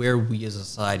 that's where we as a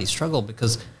society struggle,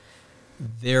 because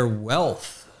their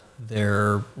wealth,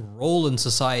 their role in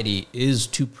society is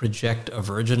to project a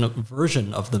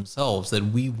version of themselves that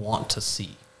we want to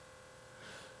see.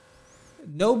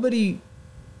 Nobody,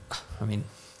 I mean,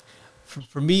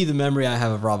 for me, the memory I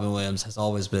have of Robin Williams has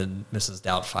always been Mrs.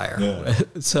 Doubtfire. Yeah.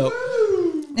 So,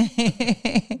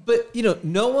 but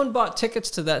no one bought tickets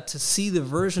to that to see the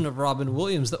version of Robin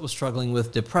Williams that was struggling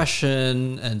with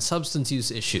depression and substance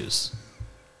use issues.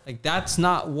 Like that's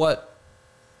not why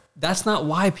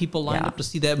people lined up to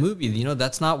see that movie.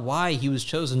 That's not why he was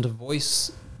chosen to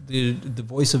voice the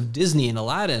voice of Disney in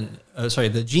Aladdin.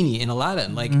 The genie in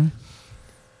Aladdin. Like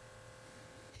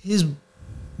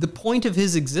the point of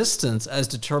his existence, as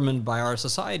determined by our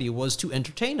society, was to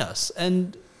entertain us,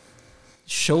 and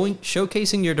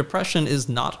showcasing your depression is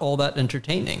not all that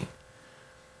entertaining.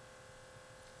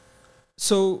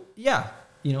 So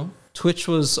Twitch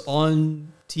was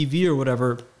on TV or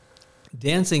whatever,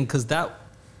 dancing because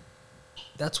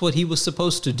that's what he was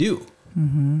supposed to do,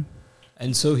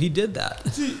 and so he did that.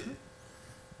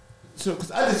 So,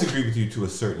 because I disagree with you to a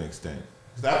certain extent,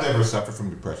 because I've never suffered from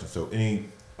depression, so any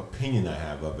opinion I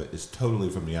have of it is totally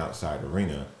from the outside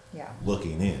arena,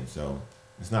 looking in. So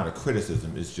it's not a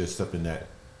criticism. It's just something that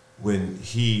when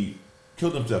he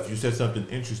killed himself, you said something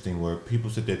interesting where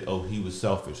people said that, he was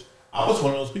selfish. I was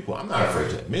one of those people. I'm not afraid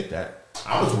to admit that.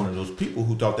 I was one of those people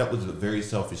who thought that was a very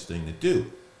selfish thing to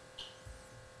do.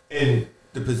 And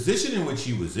the position in which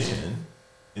he was in,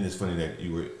 and it's funny that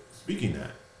you were speaking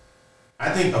that,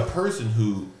 I think a person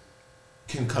who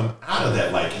can come out of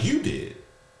that like you did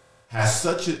has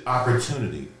such an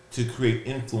opportunity to create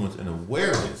influence and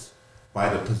awareness by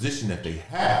the position that they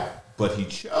have. But he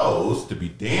chose to be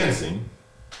dancing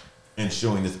and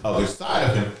showing this other side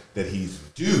of him that he's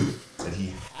due, that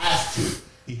he has to.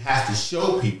 He has to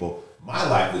show people, my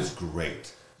life is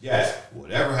great. Yes,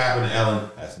 whatever happened to Ellen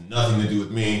has nothing to do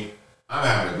with me. I'm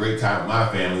having a great time with my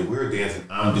family. We're dancing.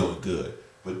 I'm doing good.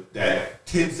 But that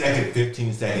 10-second,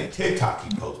 15-second TikTok he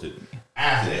posted,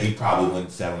 after that, he probably went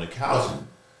and sat on the couch and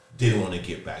didn't want to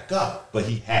get back up. But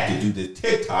he had to do this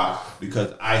TikTok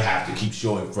because I have to keep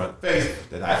showing front face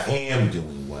that I am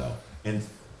doing well. And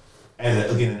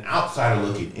as, again, an outsider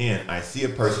looking in, I see a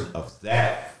person of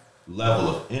that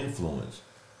level of influence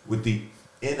with the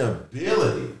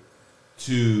inability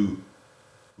to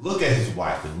look at his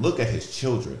wife and look at his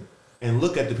children and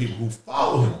look at the people who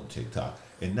follow him on TikTok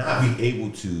and not be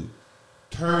able to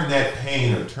turn that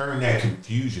pain or turn that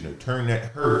confusion or turn that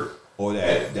hurt or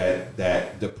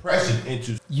that depression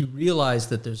into... You realize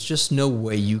that there's just no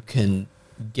way you can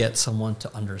get someone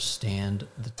to understand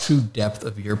the true depth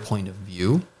of your point of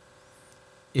view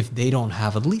if they don't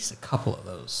have at least a couple of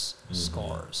those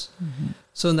scars. Mm-hmm.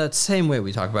 So in that same way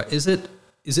we talk about, is it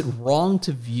wrong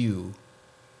to view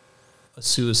a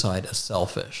suicide as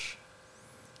selfish,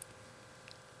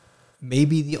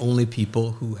 maybe the only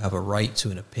people who have a right to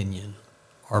an opinion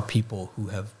are people who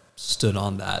have stood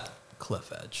on that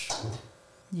cliff edge.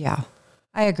 Yeah,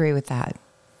 I agree with that.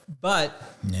 But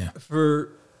for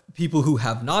people who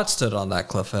have not stood on that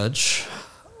cliff edge,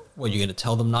 what, you're going to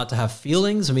tell them not to have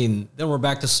feelings? I mean, then we're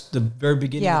back to the very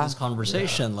beginning of this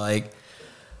conversation. Like,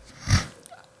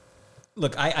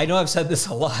 look, I know I've said this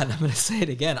a lot. I'm going to say it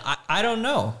again. I don't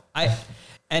know. I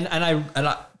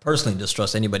personally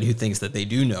distrust anybody who thinks that they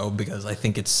do know, because I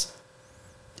think it's,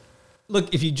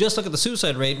 look, if you just look at the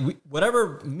suicide rate,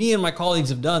 whatever me and my colleagues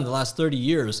have done the last 30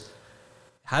 years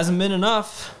hasn't been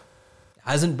enough,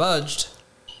 hasn't budged.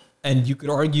 And you could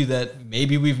argue that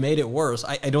maybe we've made it worse.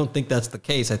 I don't think that's the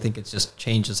case. I think it just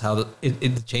changes how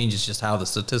it changes just how the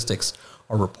statistics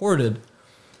are reported.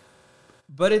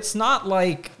 But it's not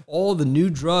like all the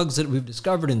new drugs that we've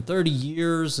discovered in 30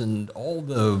 years and all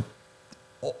the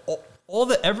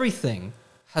everything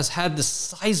has had this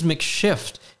seismic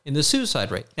shift in the suicide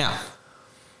rate. Now,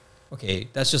 okay,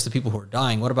 that's just the people who are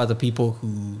dying. What about the people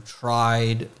who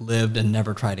tried, lived, and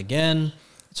never tried again?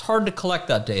 It's hard to collect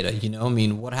that data, you know? I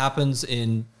mean, what happens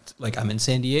in, like, I'm in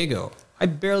San Diego. I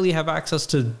barely have access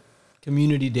to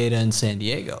community data in San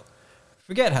Diego.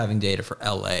 Forget having data for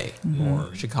LA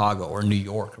or Chicago or New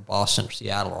York or Boston or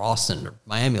Seattle or Austin or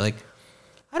Miami. Like,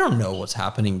 I don't know what's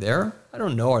happening there. I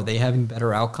don't know. Are they having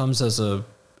better outcomes as a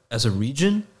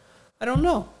region? I don't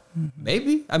know.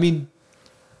 Maybe. I mean,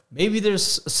 maybe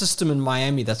there's a system in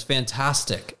Miami that's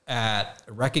fantastic at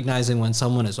recognizing when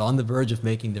someone is on the verge of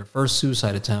making their first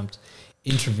suicide attempt,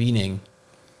 intervening,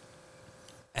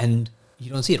 and you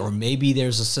don't see it. Or maybe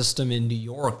there's a system in New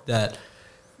York that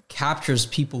captures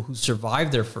people who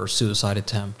survive their first suicide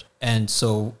attempt. And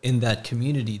so in that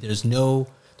community, there's a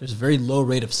very low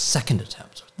rate of second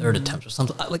attempts or third attempts or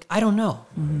something. Like, I don't know.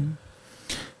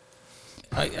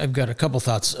 I've got a couple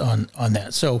thoughts on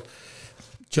that. So,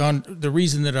 John, the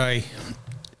reason that I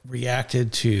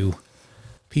reacted to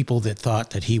people that thought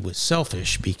that he was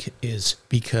selfish is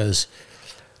because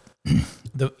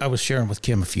I was sharing with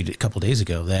Kim a couple days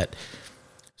ago that,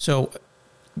 so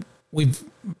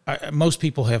most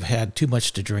people have had too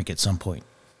much to drink at some point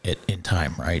in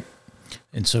time, right?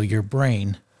 And so your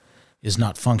brain is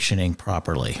not functioning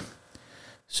properly.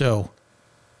 So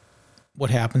what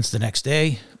happens the next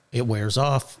day? It wears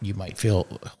off. You might feel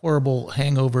a horrible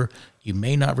hangover. You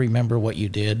may not remember what you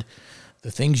did.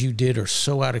 The things you did are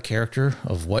so out of character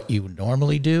of what you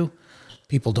normally do.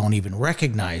 People don't even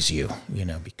recognize you,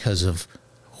 because of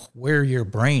where your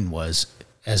brain was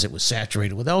as it was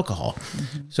saturated with alcohol.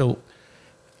 So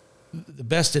the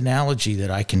best analogy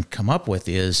that I can come up with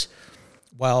is,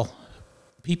 while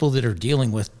people that are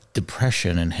dealing with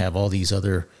depression and have all these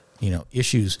other,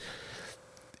 issues,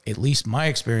 at least my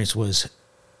experience was,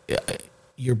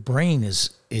 your brain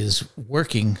is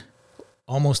working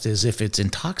almost as if it's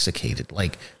intoxicated.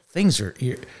 Like,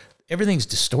 everything's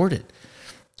distorted.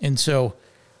 And so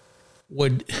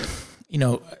the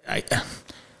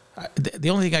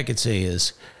only thing I could say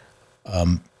is,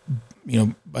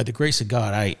 by the grace of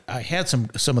God, I had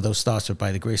some of those thoughts, but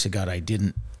by the grace of God, I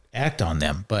didn't act on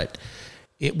them. But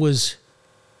it was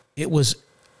a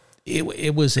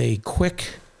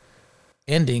quick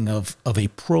ending of a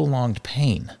prolonged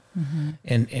pain.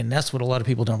 And that's what a lot of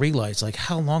people don't realize. Like,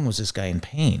 how long was this guy in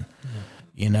pain?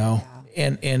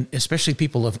 And especially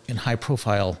people in high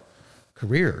profile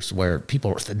careers where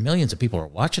millions of people are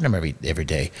watching them every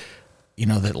day.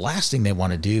 The last thing they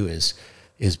want to do is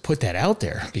put that out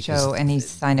there, because show any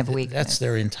sign of weakness. That's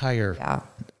their entire,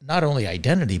 not only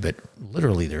identity, but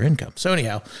literally their income. So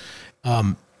anyhow,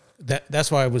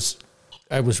 that's why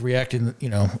I was reacting,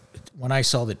 when I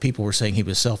saw that people were saying he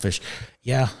was selfish.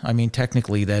 Yeah, I mean,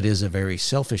 technically that is a very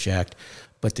selfish act,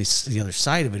 but the other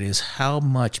side of it is, how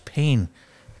much pain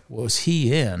was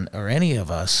he in, or any of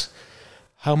us?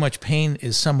 How much pain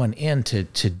is someone in to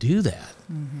do that?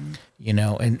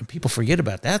 And people forget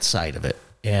about that side of it.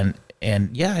 And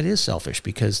yeah, it is selfish,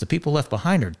 because the people left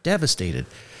behind are devastated.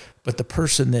 But the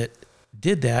person that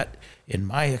did that, in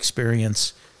my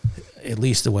experience, at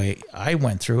least the way I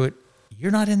went through it, you're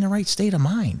not in the right state of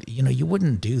mind. You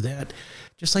wouldn't do that.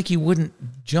 Just like you wouldn't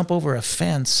jump over a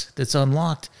fence that's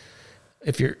unlocked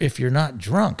if you're not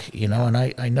drunk, And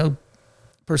I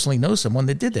personally know someone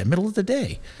that did that middle of the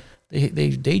day.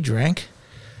 They drank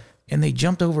and they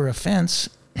jumped over a fence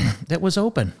that was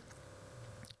open.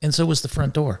 And so was the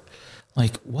front door.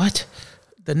 Like, what?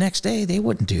 The next day they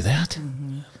wouldn't do that.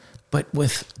 But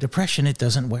with depression, it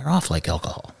doesn't wear off like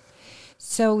alcohol.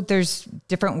 So there's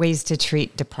different ways to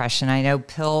treat depression. I know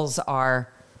pills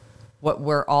are what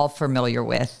we're all familiar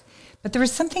with, But there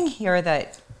was something here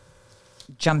that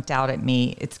jumped out at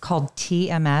me. It's called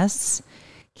TMS.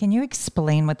 Can you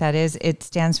explain what that is? It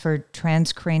stands for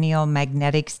transcranial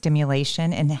magnetic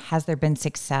stimulation. And has there been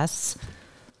success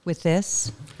with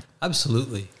this?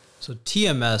 Absolutely. So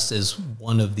TMS is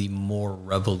one of the more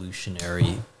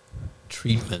revolutionary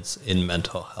treatments in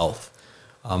mental health.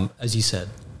 As you said,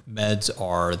 meds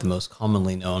are the most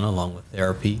commonly known along with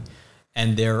therapy.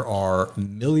 And there are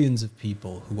millions of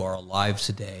people who are alive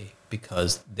today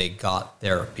because they got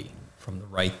therapy from the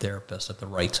right therapist at the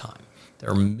right time. There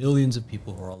are millions of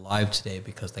people who are alive today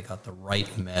because they got the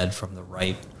right med from the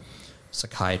right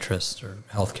psychiatrist or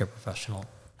healthcare professional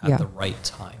at the right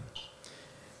time.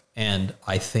 And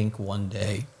I think one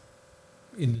day,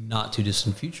 in the not too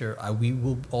distant future, we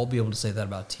will all be able to say that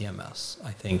about TMS.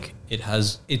 I think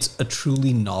it's a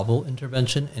truly novel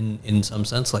intervention in some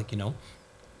sense, like,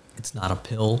 it's not a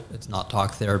pill, it's not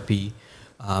talk therapy.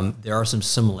 There are some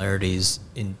similarities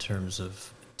in terms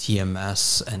of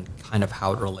TMS and kind of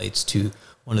how it relates to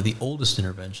one of the oldest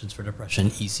interventions for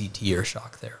depression, ECT or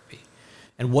shock therapy.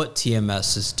 And what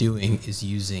TMS is doing is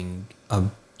using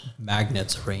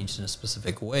magnets arranged in a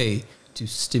specific way to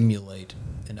stimulate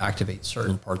and activate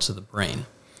certain parts of the brain.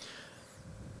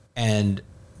 And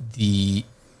the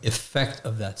effect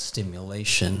of that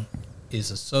stimulation is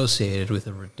associated with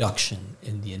a reduction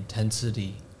in the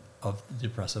intensity of the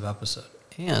depressive episode.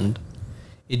 And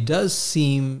it does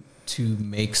seem to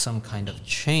make some kind of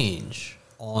change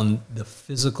on the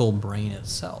physical brain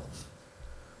itself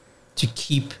to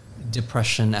keep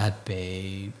depression at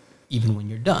bay even when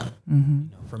you're done.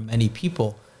 For many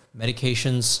people,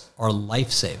 medications are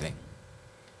life-saving,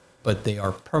 but they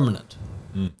are permanent.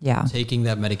 Yeah. Taking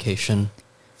that medication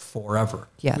forever,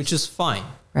 Yes. which is fine.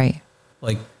 Right.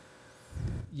 Like,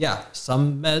 yeah,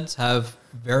 some meds have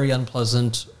very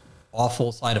unpleasant,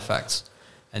 awful side effects.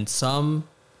 And some,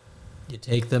 you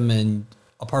take them and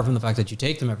apart from the fact that you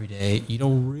take them every day, you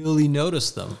don't really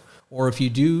notice them. Or if you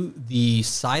do, the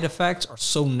side effects are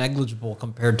so negligible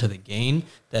compared to the gain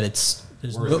that it's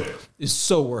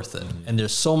so worth it. And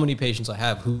there's so many patients I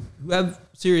have who have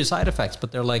serious side effects,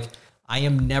 but they're like, I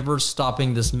am never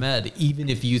stopping this med, even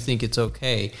if you think it's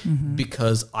okay,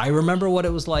 because I remember what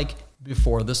it was like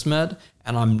before this med,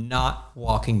 and I'm not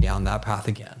walking down that path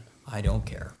again. I don't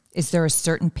care. Is there a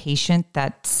certain patient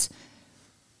that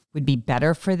would be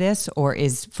better for this, or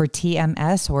is for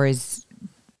TMS, or is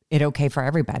it okay for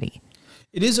everybody?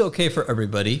 It is okay for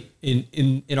everybody.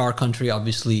 In our country,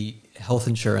 obviously, health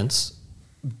insurance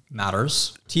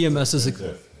matters. TMS is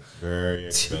very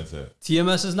expensive.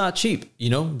 TMS is not cheap.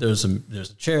 There's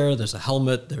a chair, there's a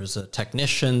helmet, there's a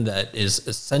technician that is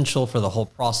essential for the whole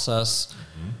process.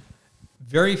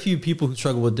 Very few people who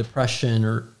struggle with depression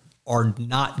are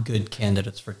not good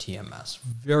candidates for TMS.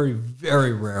 Very,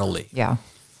 very rarely. Yeah.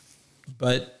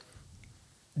 But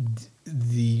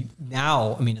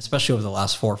especially over the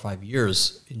last 4 or 5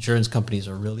 years, insurance companies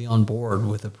are really on board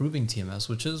with approving TMS,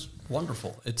 which is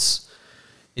wonderful. It's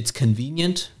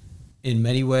convenient in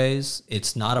many ways.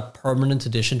 It's not a permanent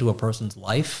addition to a person's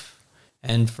life.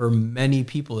 And for many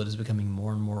people, it is becoming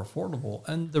more and more affordable.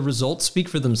 And the results speak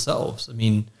for themselves.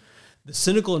 The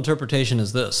cynical interpretation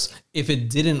is this: if it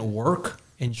didn't work,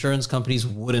 insurance companies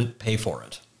wouldn't pay for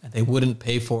it. And they wouldn't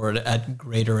pay for it at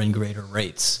greater and greater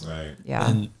rates. Right. Yeah.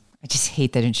 And I just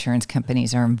hate that insurance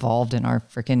companies are involved in our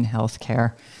freaking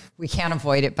healthcare. We can't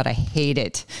avoid it, but I hate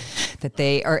it that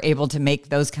they are able to make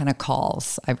those kind of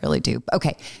calls. I really do.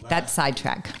 Okay, that's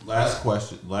sidetrack. Last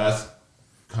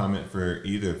comment for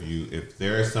either of you. If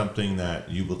there is something that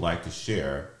you would like to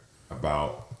share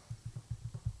about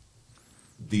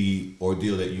the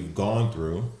ordeal that you've gone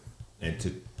through and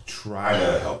to try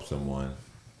to help someone,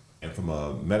 and from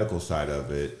a medical side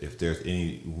of it, if there's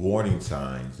any warning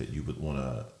signs that you would want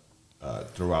to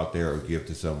throw out there or give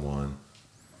to someone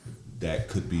that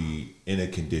could be in a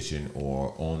condition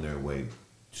or on their way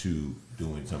to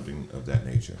doing something of that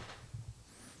nature.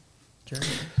 Jeremy?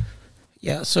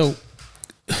 Yeah, so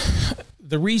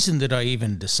the reason that I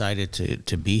even decided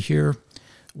to be here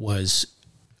was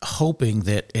hoping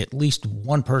that at least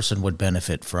one person would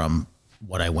benefit from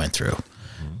what I went through,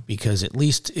 because at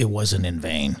least it wasn't in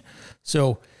vain.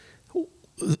 So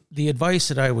the advice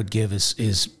that I would give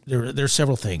is there's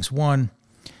several things. One,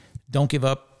 don't give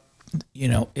up.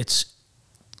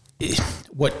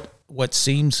 What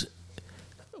seems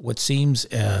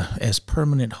as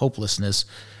permanent hopelessness,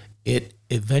 it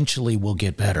eventually will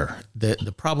get better.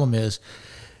 The problem is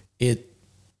it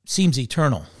seems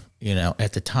eternal,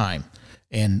 at the time,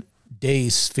 and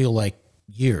days feel like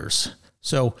years.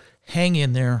 So hang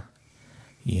in there,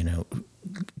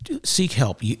 seek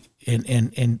help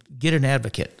and get an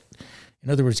advocate. In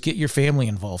other words, get your family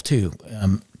involved too.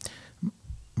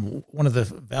 One of the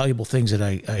valuable things that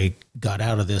I got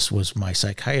out of this was my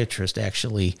psychiatrist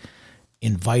actually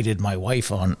invited my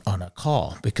wife on a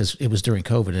call because it was during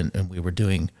COVID and we were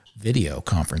doing video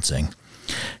conferencing.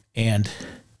 And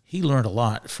he learned a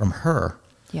lot from her.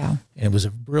 Yeah. And it was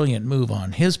a brilliant move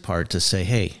on his part to say,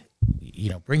 hey,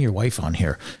 bring your wife on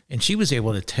here. And she was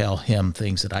able to tell him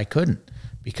things that I couldn't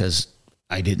because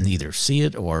I didn't either see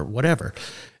it or whatever.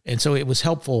 And so it was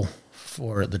helpful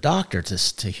for the doctor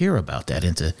to hear about that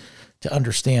and to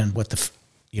understand what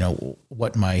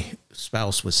what my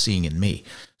spouse was seeing in me.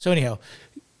 So anyhow,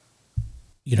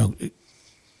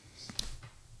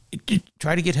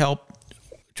 try to get help.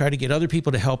 Try to get other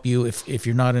people to help you if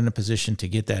you're not in a position to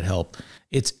get that help.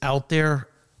 It's out there,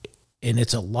 and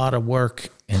it's a lot of work,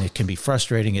 and it can be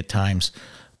frustrating at times,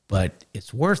 but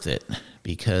it's worth it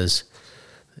because,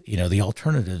 the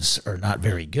alternatives are not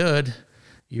very good.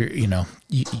 You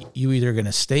either going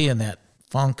to stay in that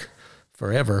funk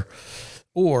forever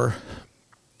or,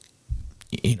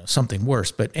 something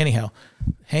worse. But anyhow,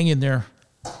 hang in there,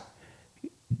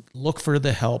 look for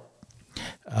the help.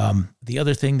 The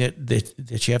other thing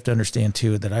that you have to understand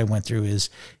too, that I went through is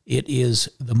it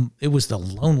was the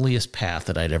loneliest path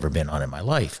that I'd ever been on in my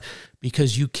life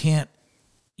because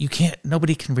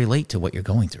nobody can relate to what you're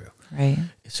going through. Right.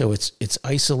 So it's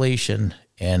isolation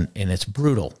and it's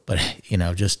brutal, but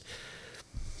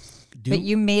But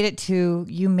you made it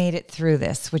through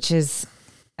this, which is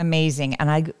amazing.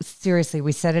 And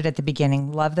we said it at the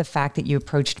beginning, love the fact that you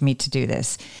approached me to do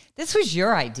this. This was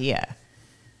your idea.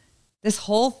 This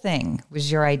whole thing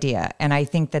was your idea. And I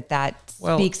think that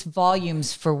speaks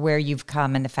volumes for where you've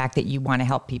come and the fact that you want to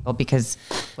help people because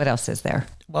what else is there?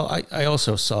 Well, I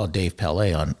also saw Dave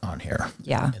Pellet on here.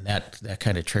 Yeah. And that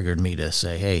kind of triggered me to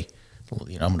say, hey, I'm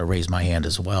going to raise my hand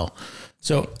as well.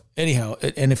 So anyhow,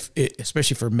 and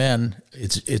especially for men,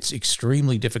 it's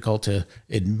extremely difficult to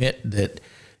admit that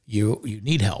you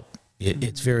need help.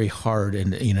 It's very hard.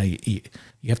 And,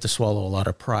 you have to swallow a lot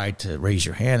of pride to raise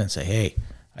your hand and say, hey,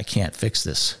 I can't fix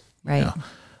this. Right.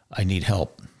 I need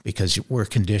help because we're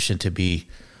conditioned to be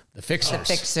the fixers. The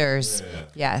fixers. Yeah.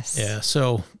 Yes. Yeah.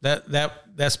 So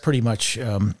that's pretty much,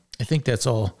 I think that's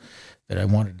all that I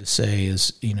wanted to say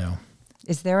is,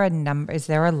 Is there a number? Is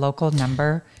there a local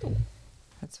number?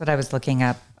 That's what I was looking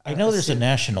up. I know there's a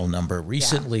national number.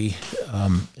 Recently,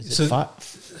 is it five?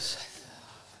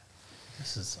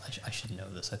 I should know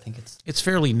this. I think it's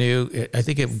fairly new. I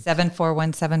think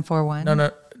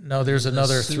 741-741. No. There's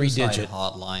another 3-digit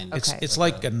hotline. It's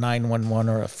like a 911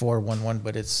 or a 411,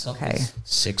 but it's okay.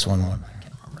 611. I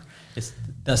can't remember.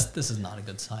 This is not a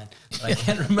good sign. But I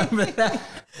can't remember that.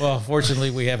 Well,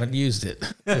 fortunately, we haven't used it.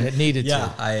 It needed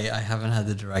to. I haven't had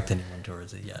to direct anyone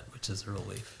towards it yet, which is a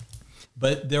relief.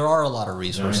 But there are a lot of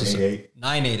resources.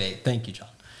 988. Thank you, John.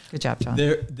 Good job, John.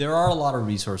 There are a lot of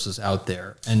resources out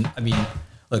there. And I mean,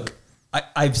 look,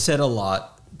 I've said a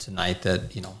lot tonight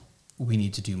that, we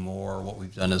need to do more. What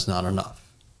we've done is not enough.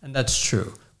 And that's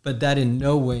true. But that in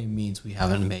no way means we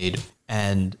haven't made.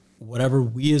 And whatever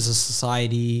we as a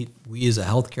society, we as a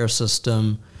healthcare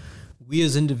system, we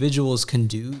as individuals can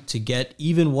do to get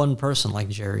even one person, like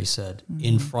Jerry said,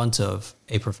 in front of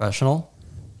a professional,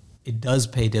 it does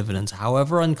pay dividends.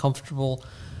 However uncomfortable,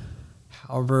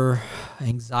 however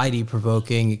anxiety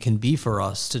provoking it can be for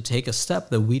us to take a step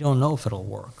that we don't know if it'll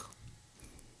work.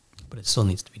 But it still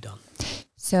needs to be done.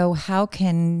 So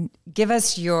give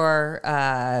us your,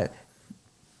 are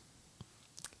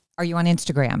you on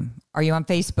Instagram? Are you on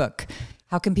Facebook?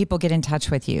 How can people get in touch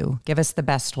with you? Give us the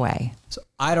best way. So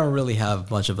I don't really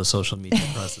have much of a social media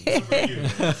presence.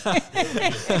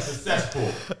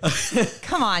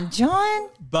 Come on, John.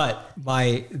 But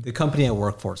the company I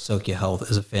work for, Sokia Health,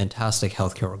 is a fantastic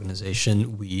healthcare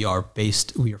organization. We are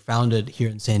founded here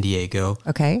in San Diego.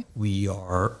 Okay. We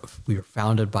are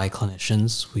founded by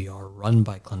clinicians. We are run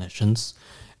by clinicians,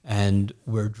 and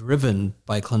we're driven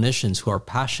by clinicians who are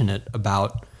passionate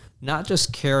about not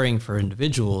just caring for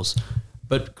individuals,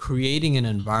 but creating an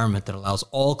environment that allows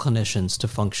all clinicians to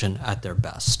function at their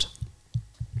best.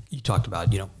 You talked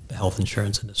about, the health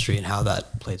insurance industry and how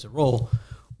that plays a role.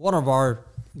 One of our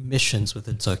missions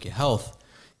within Sokia Health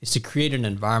is to create an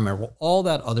environment where all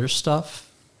that other stuff,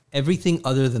 everything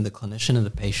other than the clinician and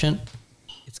the patient,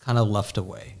 it's kind of left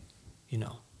away.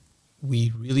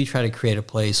 We really try to create a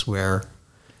place where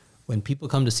when people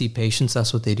come to see patients,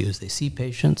 that's what they do is they see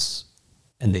patients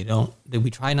and we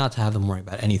try not to have them worry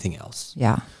about anything else.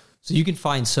 Yeah. So you can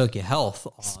find Sokia Health.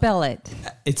 Spell it.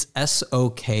 It's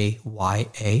Sokya.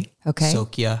 Okay.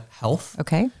 Sokia Health.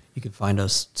 Okay. You can find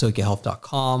us at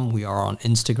SokiaHealth.com. We are on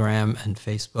Instagram and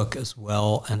Facebook as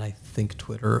well, and I think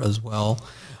Twitter as well.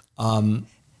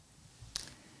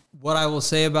 What I will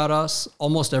say about us,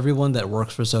 almost everyone that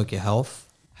works for Sokia Health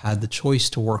had the choice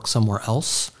to work somewhere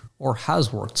else or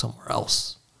has worked somewhere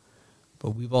else.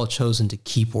 But we've all chosen to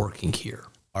keep working here.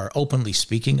 Are openly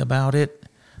speaking about it,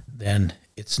 then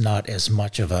it's not as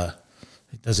much of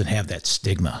it doesn't have that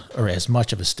stigma or as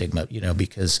much of a stigma,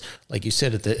 because like you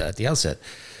said at the outset,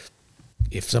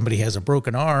 if somebody has a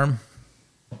broken arm,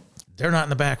 they're not in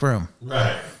the back room.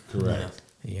 Right. Correct.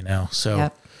 So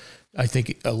yep. I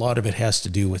think a lot of it has to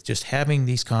do with just having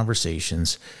these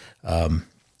conversations,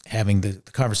 having the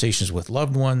conversations with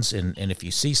loved ones. And if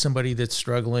you see somebody that's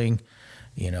struggling,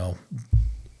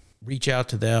 reach out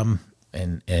to them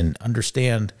and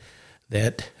understand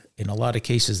that in a lot of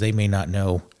cases, they may not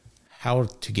know how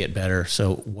to get better.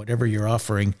 So whatever you're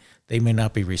offering, they may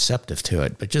not be receptive to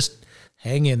it, but just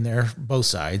hang in there, both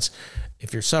sides.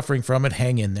 If you're suffering from it,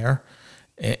 hang in there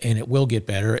and it will get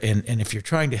better. And if you're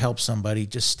trying to help somebody,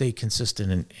 just stay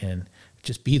consistent and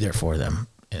just be there for them,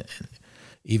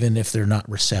 even if they're not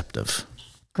receptive.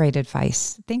 Great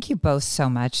advice. Thank you both so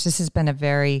much. This has been a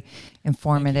very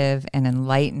informative and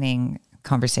enlightening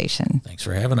conversation. Thanks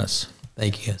for having us.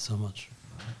 Thank you guys so much.